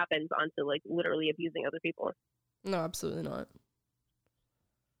shit happens onto like literally abusing other people. No, absolutely not.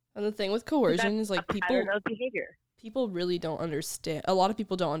 And the thing with coercion is like people really don't understand. A lot of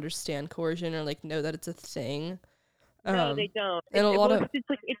people don't understand coercion or like know that it's a thing. No, they don't. And it's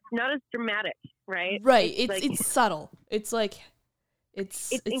like it's not as dramatic, right? Right. It's subtle. It's like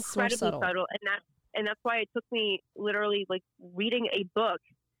it's incredibly subtle, and that's why it took me literally like reading a book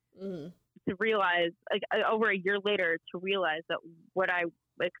to realize, like over a year later, to realize that what I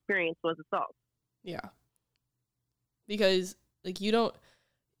experienced was assault. Yeah. Because like you don't.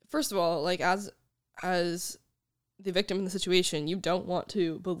 First of all, like as the victim in the situation, you don't want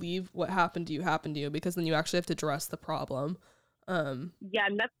to believe what happened to you because then you actually have to address the problem. Yeah,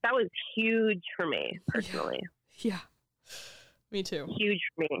 and that was huge for me personally. Yeah. Me too. Huge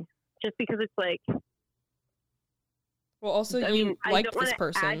for me, just because it's like. Well, also you like this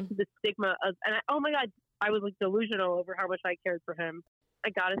person. Add to the stigma of, and oh my god, I was like delusional over how much I cared for him.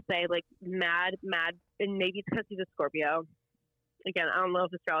 I gotta say, like mad, and maybe it's because he's a Scorpio. Again, I don't know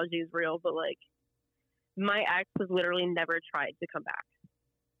if astrology is real, but like my ex has literally never tried to come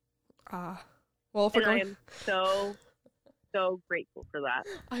back. Well, I am so grateful for that.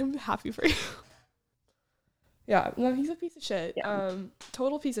 I'm happy for you. Yeah, no, he's a piece of shit. Yeah.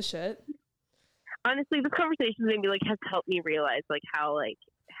 Total piece of shit. Honestly, this conversation maybe like has helped me realize like how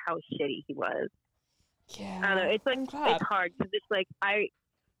shitty he was. Yeah, I don't know. It's like it's hard because it's like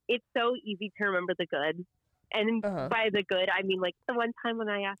it's so easy to remember the good. And by the good, I mean, like, the one time when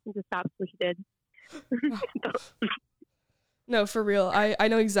I asked him to stop, so he did. No, for real. I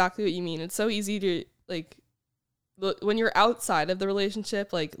know exactly what you mean. It's so easy to, like, look when you're outside of the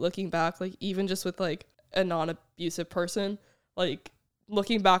relationship, like, looking back, like, even just with, like, a non-abusive person, like,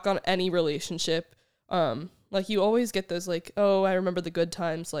 looking back on any relationship, like, you always get those, like, oh, I remember the good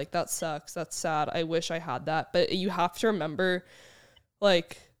times. Like, that sucks. That's sad. I wish I had that. But you have to remember,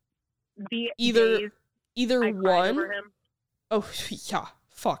 like, either one, oh yeah,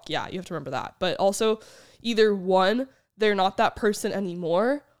 fuck yeah, you have to remember that. But also, either one, they're not that person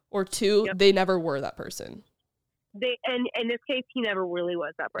anymore, or two, they never were that person. And in this case, he never really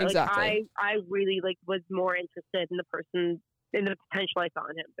was that person. Exactly. Like, I really like was more interested in the person, in the potential I saw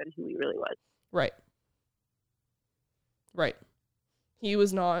in him than who he really was. Right. He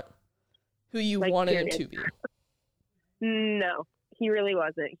was not who you wanted him to be. No, he really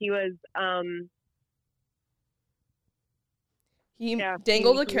wasn't. He was He Yeah,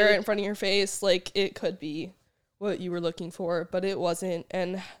 dangled he a carrot really in front of your face like it could be what you were looking for, but it wasn't.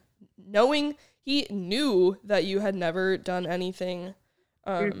 And he knew that you had never done anything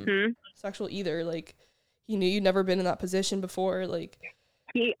sexual either. Like, he knew you'd never been in that position before. Like,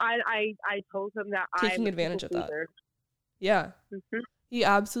 I told him that taking I'm advantage a of that. pleaser. Yeah. He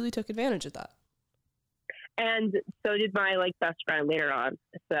absolutely took advantage of that. And so did my like best friend later on.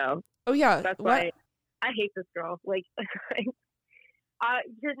 So oh yeah, that's why I hate this girl. Like, but I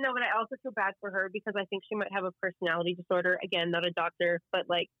also feel bad for her because I think she might have a personality disorder. Again, not a doctor, but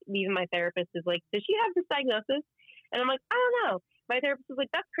like even my therapist is like, does she have this diagnosis? And I'm like, I don't know. My therapist is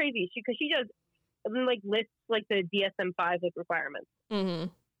like, that's crazy. Because she does like lists like the DSM-5 like requirements.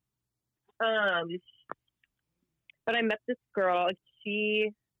 But I met this girl.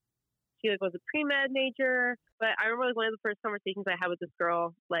 She like was a pre-med major, but I remember like one of the first conversations I had with this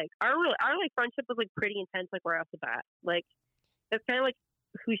girl, like our like friendship was like pretty intense, like right off the bat. Like that's kind of like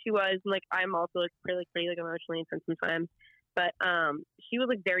who she was, and like I'm also like pretty emotionally intense sometimes. But she was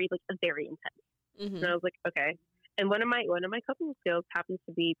like very intense, and I was like, okay. And one of my coping skills happens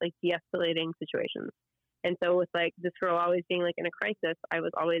to be like de-escalating situations, and so with like this girl always being like in a crisis, I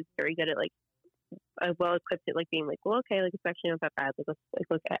was always very good at like well equipped at like being like, well, okay, like it's actually not that bad. Like let's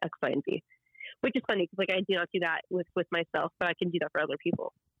look at X, Y, and Z, which is funny because like I do not do that with myself, but I can do that for other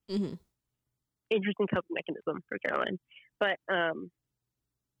people. Interesting coping mechanism for Caroline. But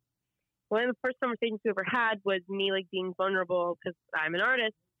one of the first conversations we ever had was me like being vulnerable because I'm an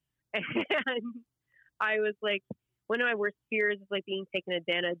artist, and I was like, one of my worst fears is like being taken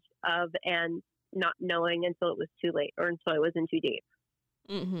advantage of and not knowing until it was too late or until I was in too deep.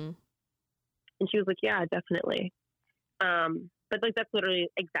 And she was like, yeah, definitely. But like, that's literally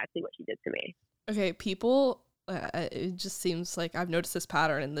exactly what she did to me. Okay. People, it just seems like I've noticed this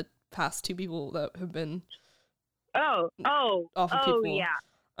pattern in the past two people that have been awful people.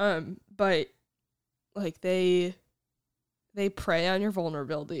 Yeah. But like they prey on your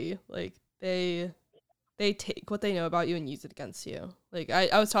vulnerability. Like they take what they know about you and use it against you. Like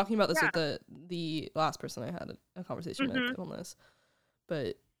I was talking about this with the last person I had a conversation with on this,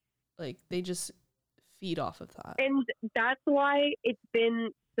 but like they just feed off of that. And that's why it's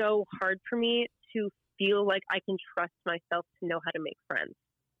been so hard for me to feel like I can trust myself to know how to make friends.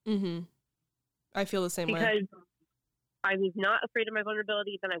 I feel the same way. Because I was not afraid of my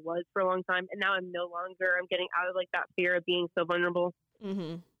vulnerability than I was for a long time, and now I'm no longer. I'm getting out of like that fear of being so vulnerable.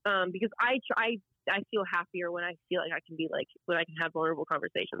 Because I feel happier when I feel like I can be like when I can have vulnerable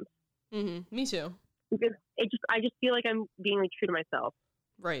conversations. Me too. Because I just feel like I'm being like true to myself,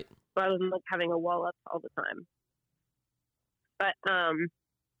 right? Rather than like having a wall up all the time. But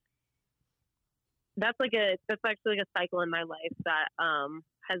that's actually like a cycle in my life that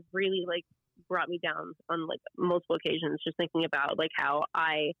has really like brought me down on like multiple occasions. Just thinking about like how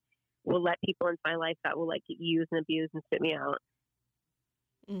I will let people into my life that will like use and abuse and spit me out.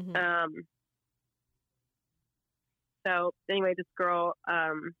 So anyway, this girl,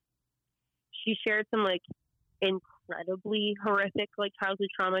 she shared some like incredibly horrific like childhood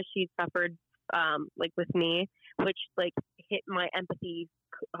trauma she'd suffered like with me, which like hit my empathy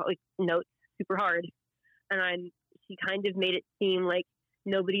like notes super hard. And she kind of made it seem like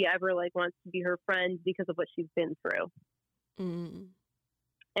nobody ever like wants to be her friend because of what she's been through. And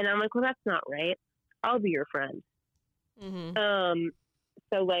I'm like, well, that's not right. I'll be your friend.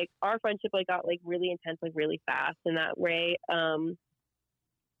 So like our friendship like got like really intense like really fast in that way.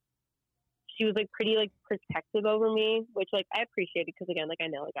 She was like pretty like protective over me, which like I appreciated because again like I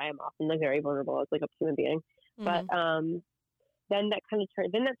know like I am often like very vulnerable as like a human being. But then that turned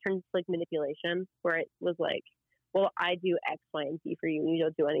to like manipulation, where it was like, well, I do X, Y, and Z for you, and you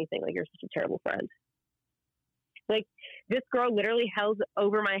don't do anything. Like, you're such a terrible friend. Like, this girl literally held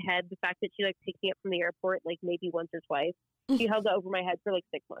over my head the fact that she like picked me up from the airport like maybe once or twice. She held it over my head for like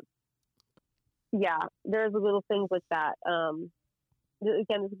 6 months. Yeah, there's little things like that.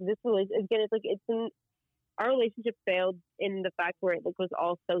 Again, our relationship failed in the fact where it like was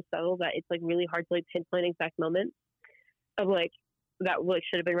all so subtle that it's like really hard to like pinpoint exact moments of like that like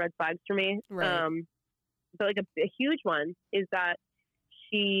should have been red flags for me. Right. But like a huge one is that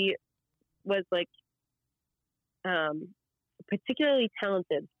she was like particularly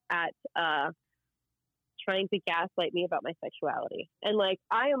talented at trying to gaslight me about my sexuality. And like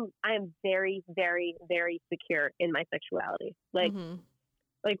I am very, very, very secure in my sexuality. Like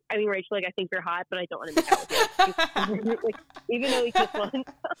like I mean, Rachel, like I think you're hot, but I don't want to make out with you. Like, even though we just once,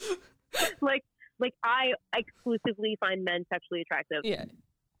 like I exclusively find men sexually attractive. Yeah.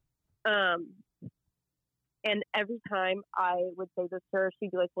 And every time I would say this to her, she'd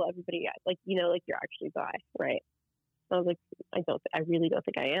be like, "Well, everybody, like you know, like you're actually bi, right?" I was like, I really don't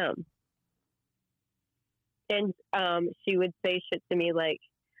think I am. And she would say shit to me like,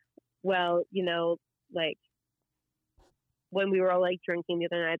 well, you know, like when we were all like drinking the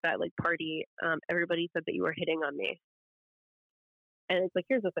other night at that like party, everybody said that you were hitting on me. And it's like,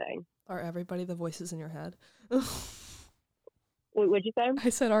 here's the thing. Are everybody the voices in your head? What'd you say? I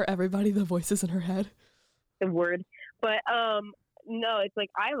said, are everybody the voices in her head? The word. But no, it's like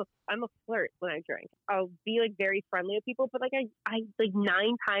I'm a flirt when I drink. I'll be like very friendly with people, but like I like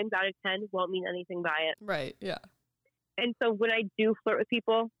 9 times out of 10 won't mean anything by it. Right, yeah. And so when I do flirt with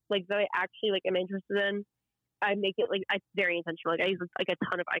people, like that I actually like am interested in, I make it like it's very intentional. Like I use like a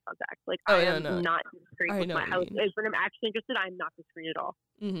ton of eye contact. Like I am not discreet with my house. When I'm actually interested, I'm not discreet at all.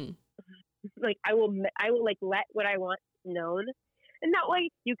 Mm-hmm. Like I will like let what I want known, and that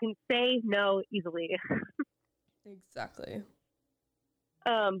way you can say no easily. Exactly.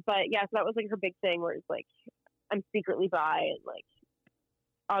 But yeah, so that was like her big thing, where it's like I'm secretly bi, and like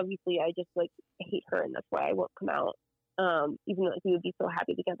obviously I just like hate her, and that's why I won't come out. Even though like, we would be so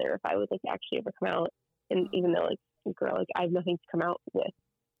happy together if I would like actually ever come out. And even though, like, girl, like, I have nothing to come out with.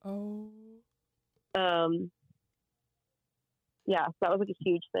 Oh. Yeah, so that was, like, a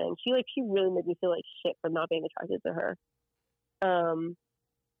huge thing. She really made me feel like shit for not being attracted to her.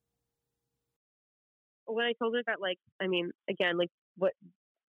 When I told her that, like, I mean, again, like, what,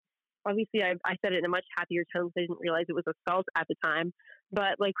 obviously I said it in a much happier tone because I didn't realize it was assault at the time.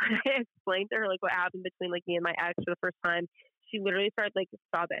 But, like, when I explained to her, like, what happened between, like, me and my ex for the first time, she literally started, like,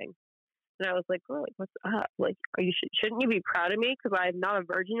 sobbing. And I was like, girl, like, what's up? Like, shouldn't you be proud of me because I'm not a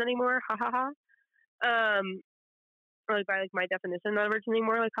virgin anymore? Ha ha ha. Or like by like my definition, not a virgin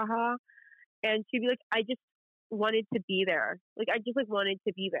anymore. Like, ha ha. And she'd be like, I just wanted to be there. Like, I just like wanted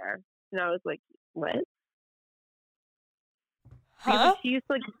to be there. And I was like, what? Huh? Because,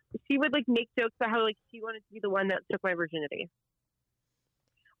 like, she would like make jokes about how like she wanted to be the one that took my virginity.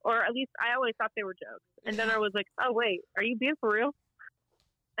 Or at least I always thought they were jokes. And then I was like, oh wait, are you being for real?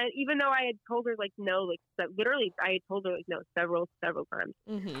 And even though I had told her like no, like literally I had told her like no several times.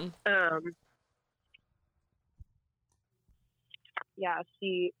 Mm-hmm. Yeah,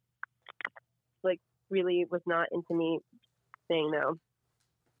 she like really was not into me saying no.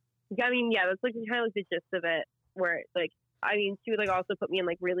 I mean, yeah, that's like kind of like the gist of it. Where like, I mean, she would like also put me in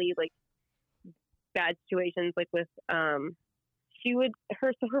like really like bad situations, like with her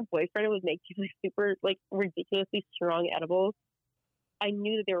boyfriend would make these like super like ridiculously strong edibles. I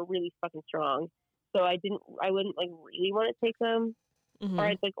knew that they were really fucking strong, so I wouldn't like really want to take them, mm-hmm. or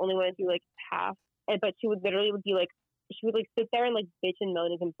I'd like only want to do like half. But she would literally be like, she would like sit there and like bitch and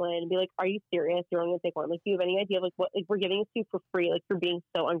moan and complain and be like, "Are you serious? You're only gonna take one? Like, do you have any idea like what like we're giving it to you for free? Like, you're being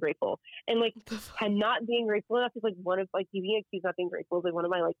so ungrateful." And like, I'm not being grateful enough is like one of like you being accused of not being grateful is like one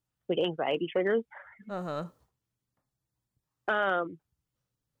of my like anxiety triggers.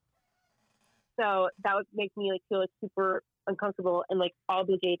 So that would make me like feel like super uncomfortable and like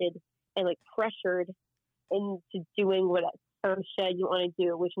obligated and like pressured into doing what some shit you want to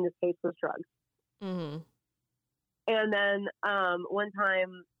do, which in this case was drugs. Mm-hmm. And then one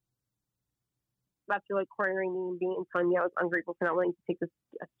time, after like cornering me and being telling me I was ungrateful for not wanting to take this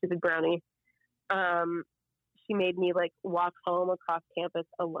stupid brownie, she made me like walk home across campus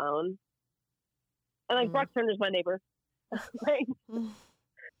alone. And like Brock Turner's my neighbor. Like,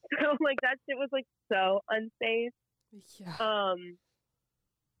 so like that shit was like so unsafe. Yeah.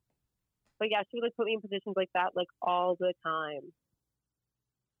 But yeah, she would like put me in positions like that like all the time.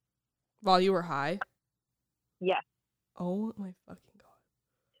 While you were high? Yes. Oh my fucking god.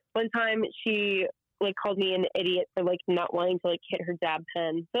 One time she like called me an idiot for like not wanting to like hit her dab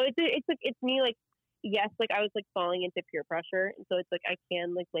pen. So it's like it's me like yes, like I was like falling into peer pressure, and so it's like I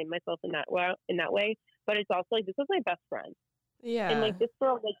can like blame myself in that way. But it's also like this was my best friend. Yeah. And like this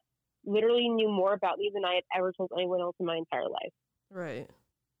girl like literally knew more about me than I had ever told anyone else in my entire life. Right.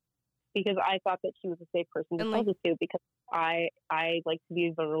 Because I thought that she was a safe person to tell this to, because I like to be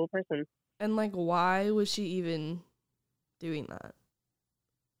a vulnerable person. And like, why was she even doing that?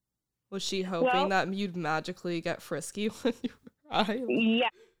 Was she hoping that you'd magically get frisky when you were high? Yeah,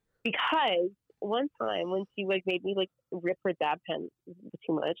 because one time when she like made me like rip her dab pen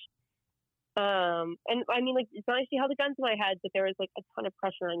too much, and I mean like it's not like she held a gun to my head, but there was like a ton of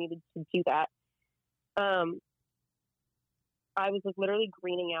pressure on me to do that. I was like literally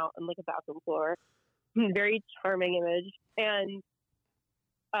greening out on like a bathroom floor. Very charming image. And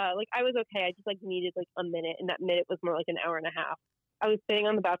like I was okay. I just like needed like a minute, and that minute was more like an hour and a half. I was sitting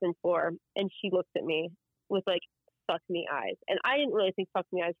on the bathroom floor, and she looked at me with like fuck me eyes. And I didn't really think fuck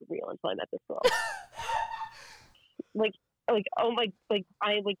me eyes were real until I met this girl. Like like, oh my, like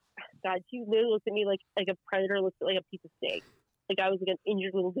I like, God, she literally looked at me like a predator looks at like a piece of steak. Like I was like an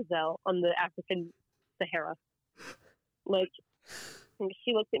injured little gazelle on the African Sahara. Like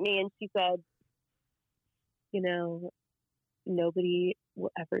she looked at me and she said, you know, nobody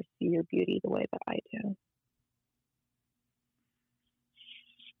will ever see your beauty the way that I do.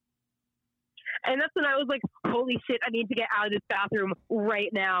 And that's when I was like, holy shit, I need to get out of this bathroom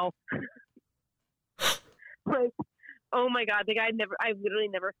right now. Like, oh my God, like I literally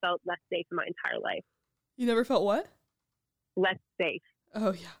never felt less safe in my entire life. You never felt what? Less safe.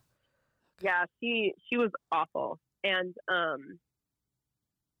 Oh yeah. Yeah, she was awful. And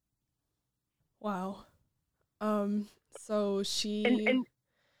wow. So she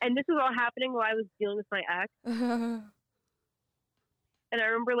and this was all happening while I was dealing with my ex. And I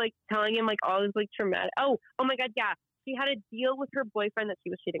remember like telling him like all this like traumatic. Oh my God, yeah. She had a deal with her boyfriend that she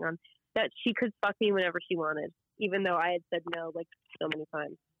was cheating on that she could fuck me whenever she wanted, even though I had said no like so many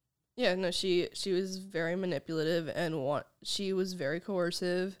times. Yeah, no, she was very manipulative and she was very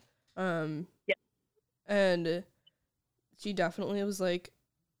coercive. Yeah. And she definitely was like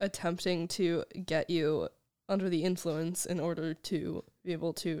attempting to get you under the influence in order to be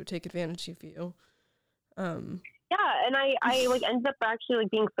able to take advantage of you. Yeah, and I like ended up actually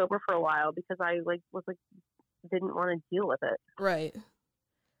like being sober for a while because I like was like didn't want to deal with it. Right.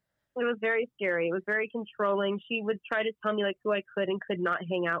 It was very scary. It was very controlling. She would try to tell me like who I could and could not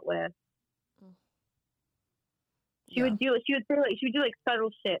hang out with. She would say like she would do like subtle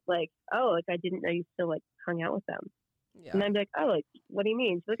shit like, oh, like I didn't know you still like hung out with them. Yeah. And I'd be like, oh, like what do you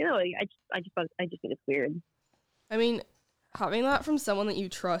mean? She's like, no, like, I just think it's weird. I mean, having that from someone that you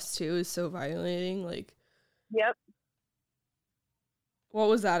trust too is so violating. Like, yep. What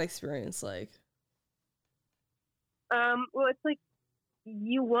was that experience like? Well, it's like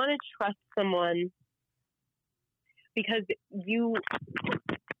you want to trust someone because you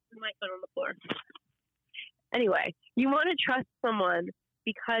my phone on the floor. Anyway, you want to trust someone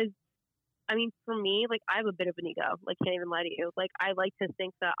because, I mean, for me, like I have a bit of an ego. Like, can't even lie to you. Like, I like to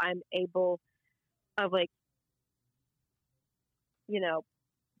think that I'm able of like, you know,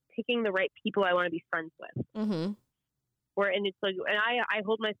 picking the right people I want to be friends with. Mm-hmm. And it's like, and I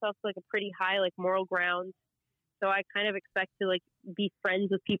hold myself to like a pretty high like moral ground, so I kind of expect to like be friends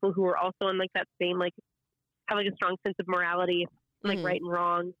with people who are also in like that same like have like a strong sense of morality, like right and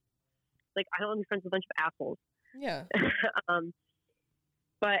wrong. Like I don't want to be friends with a bunch of assholes. Yeah.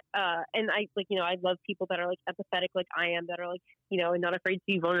 But and I like I love people that are like empathetic like I am, that are like and not afraid to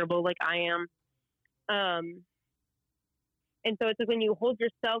be vulnerable like I am. And so it's like when you hold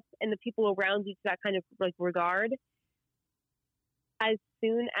yourself and the people around you to that kind of like regard, as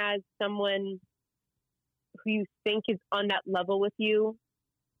soon as someone who you think is on that level with you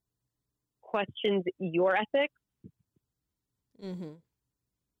questions your ethics,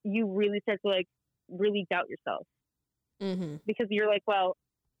 you really start to like really doubt yourself. Because you're like, well,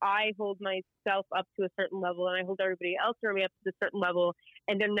 I hold myself up to a certain level and I hold everybody else around me up to a certain level,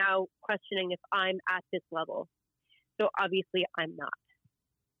 and they're now questioning if I'm at this level. So obviously I'm not.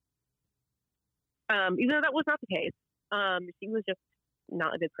 Even though that was not the case. She was just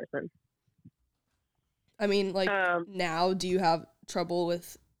not a good person. I mean, like, now, do you have trouble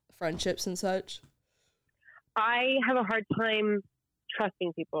with friendships and such? I have a hard time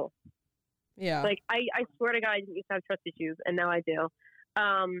trusting people. Yeah. Like, I swear to God, I didn't used to have trust issues, and now I do.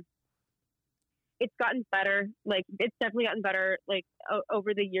 It's gotten better. Like, it's definitely gotten better, like,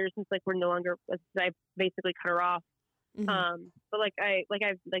 over the years since, like, we're no longer, I basically cut her off. But like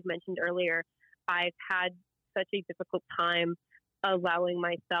I've mentioned earlier, I've had such a difficult time allowing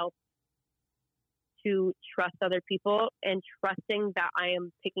myself to trust other people and trusting that I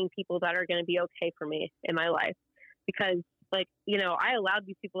am picking people that are going to be okay for me in my life, because like, I allowed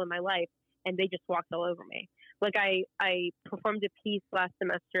these people in my life and they just walked all over me. Like I performed a piece last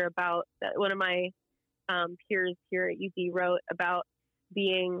semester about one of my peers here at UD wrote about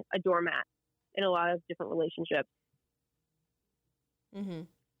being a doormat in a lot of different relationships.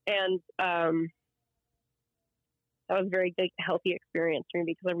 And that was a very big, healthy experience for me,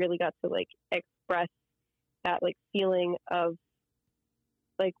 because I really got to like express that like feeling of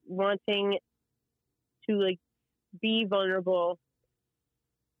like wanting to like be vulnerable,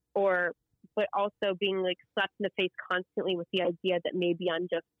 but also being like slapped in the face constantly with the idea that maybe I'm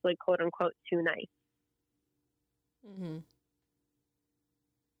just like quote unquote too nice.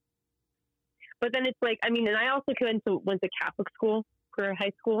 But then it's like, I mean, and I also went to Catholic school for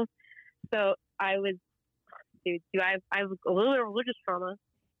high school. So I have a little bit of religious trauma,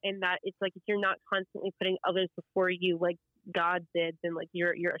 in that it's like, if you're not constantly putting others before you like God did, then like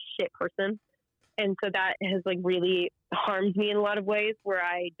you're a shit person. And so that has like really harmed me in a lot of ways where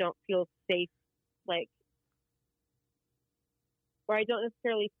I don't feel safe, like, where I don't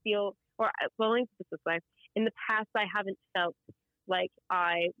necessarily feel, well, let me put it this way. In the past, I haven't felt like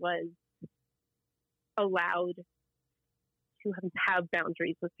I was allowed to have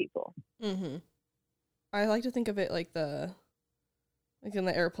boundaries with people. Mm-hmm. I like to think of it like in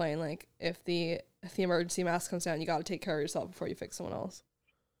the airplane, like if the emergency mask comes down, you got to take care of yourself before you fix someone else.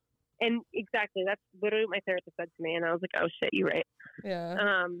 And exactly, that's literally what my therapist said to me, and I was like, oh shit, you're right.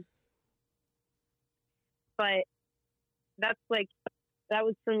 Yeah. But that's like, that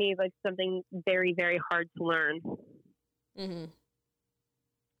was for me like something very, very hard to learn. Mm-hmm.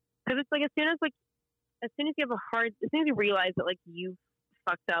 Because it's like as soon as you realize that like you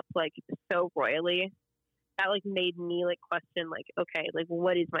fucked up like so royally, that like made me like question like, okay, like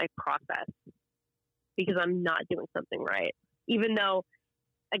what is my process? Because I'm not doing something right. Even though,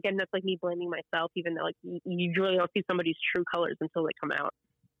 again, that's like me blaming myself, even though like you really don't see somebody's true colors until they come out.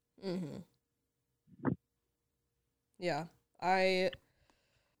 Mm-hmm. Yeah,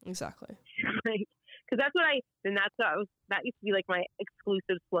 exactly. Like, because that used to be like my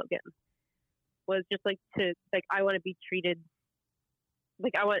exclusive slogan, was just like I want to be treated,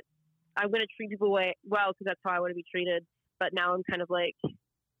 like I'm going to treat people well because that's how I want to be treated. But now I'm kind of like,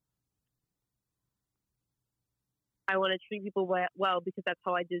 I want to treat people well because that's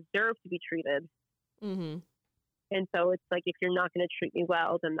how I deserve to be treated. Mm-hmm. And so it's like, if you're not going to treat me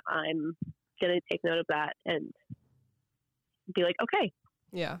well, then I'm going to take note of that and be like, okay.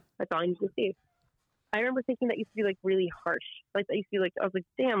 Yeah. That's all I need to see. I remember thinking that used to be like really harsh. Like that used to be like, I was like,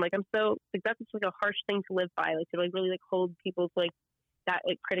 damn, like I'm so, like that's just like a harsh thing to live by. Like to like really like hold people to like that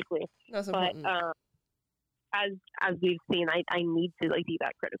like critically. That's important. But as we've seen, I need to like be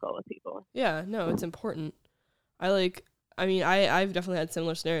that critical with people. Yeah, no, it's important. I've definitely had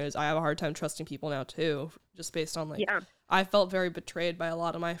similar scenarios. I have a hard time trusting people now too, just based on like, I felt very betrayed by a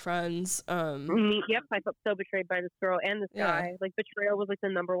lot of my friends. Yep, I felt so betrayed by this girl and this guy. Like betrayal was like the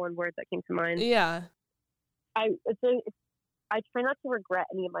number one word that came to mind. Yeah. I try not to regret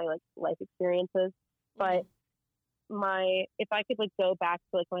any of my like life experiences, but if I could like go back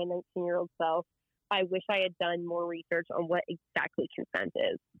to like my 19-year-old self, I wish I had done more research on what exactly consent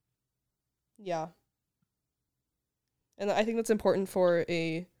is. Yeah. And I think that's important for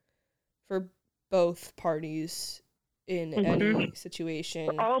both parties in any situation.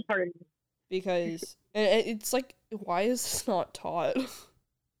 For all parties. Because it's like, why is this not taught?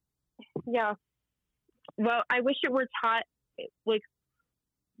 Yeah. Well, I wish it were taught, like,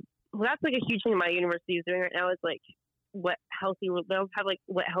 well, that's like a huge thing my university is doing right now is like they'll have like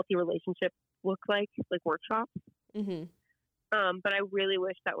what healthy relationships look like workshops. Mm-hmm. But I really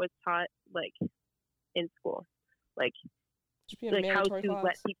wish that was taught like in school, like how to class.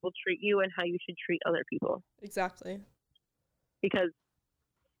 let people treat you and how you should treat other people. Exactly. Because,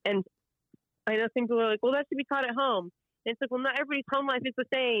 and I know some people are like, well, that should be taught at home. And it's like, well, not everybody's home life is the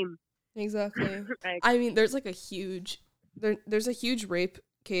same. Exactly. Right. I mean, there's like there's a huge rape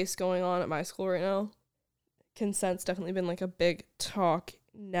case going on at my school right now. Consent's definitely been like a big talk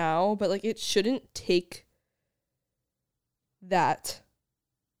now, but like it shouldn't take that.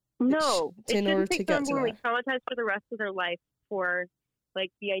 No, it shouldn't take someone being like traumatized for the rest of their life for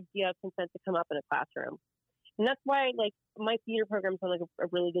like the idea of consent to come up in a classroom. And that's why like my theater program's done like a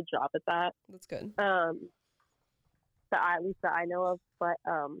really good job at that. That's good. At least that I know of, but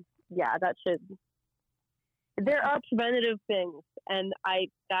yeah, that should. There are preventative things, and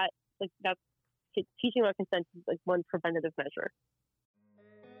that's teaching about consent is like one preventative measure.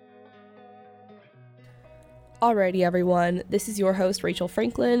 Alrighty, everyone. This is your host, Rachel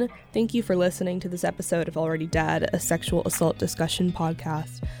Franklin. Thank you for listening to this episode of Already Dead, a sexual assault discussion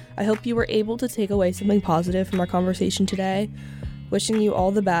podcast. I hope you were able to take away something positive from our conversation today. Wishing you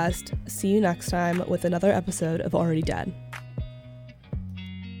all the best. See you next time with another episode of Already Dead.